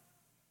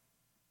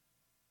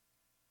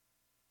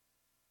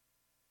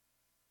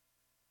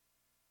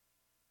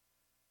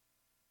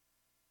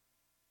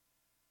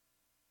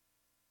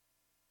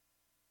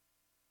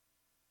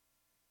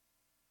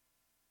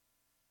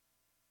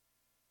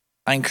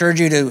 I encourage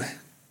you to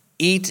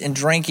eat and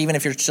drink even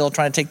if you're still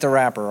trying to take the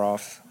wrapper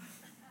off.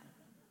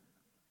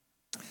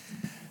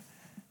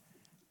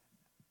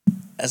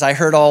 As I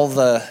heard all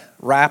the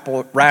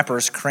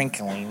wrappers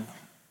crinkling,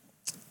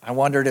 I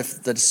wondered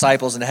if the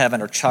disciples in heaven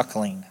are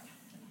chuckling,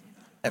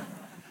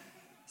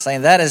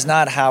 saying that is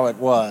not how it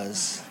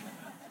was,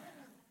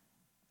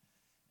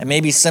 and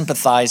maybe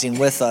sympathizing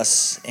with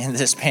us in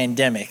this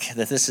pandemic,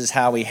 that this is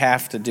how we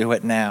have to do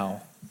it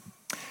now.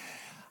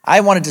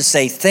 I wanted to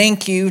say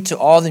thank you to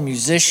all the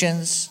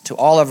musicians, to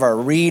all of our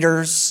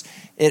readers.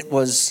 It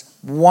was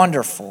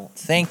wonderful.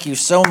 Thank you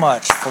so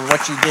much for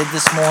what you did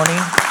this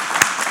morning.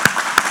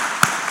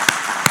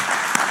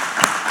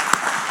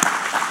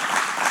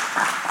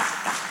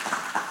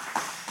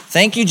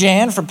 Thank you,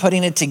 Jan, for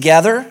putting it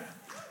together.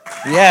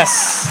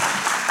 Yes.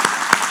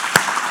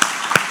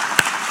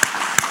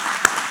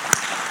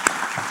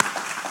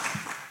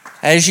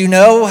 As you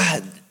know,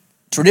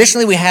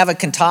 traditionally we have a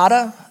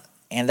cantata,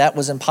 and that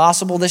was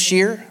impossible this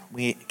year.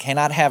 We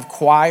cannot have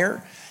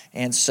choir.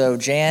 And so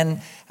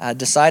Jan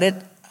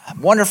decided,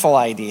 wonderful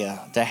idea,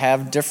 to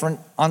have different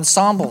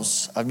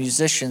ensembles of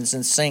musicians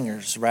and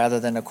singers rather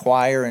than a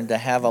choir, and to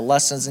have a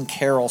lessons and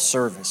carol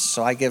service.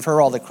 So I give her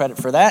all the credit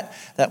for that.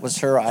 That was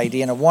her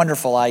idea, and a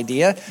wonderful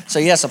idea. So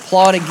yes,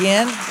 applaud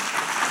again.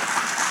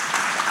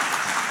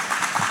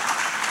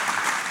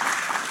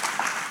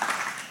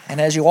 And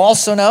as you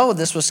also know,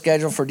 this was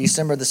scheduled for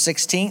December the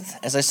 16th.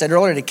 As I said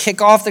earlier, to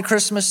kick off the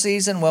Christmas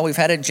season. Well, we've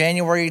had it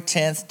January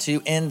 10th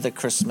to end the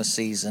Christmas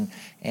season.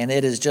 And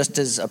it is just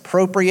as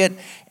appropriate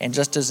and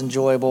just as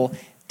enjoyable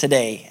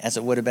today as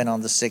it would have been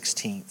on the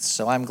 16th.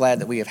 So I'm glad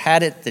that we have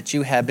had it, that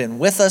you have been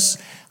with us.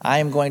 I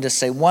am going to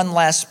say one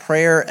last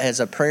prayer as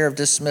a prayer of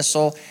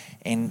dismissal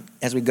and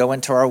as we go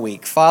into our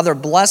week. Father,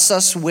 bless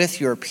us with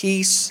your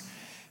peace,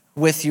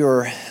 with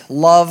your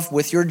love,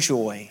 with your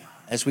joy,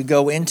 as we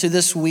go into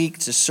this week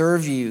to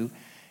serve you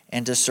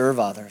and to serve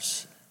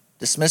others.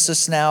 Dismiss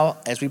us now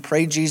as we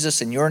pray,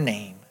 Jesus, in your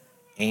name.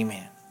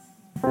 Amen.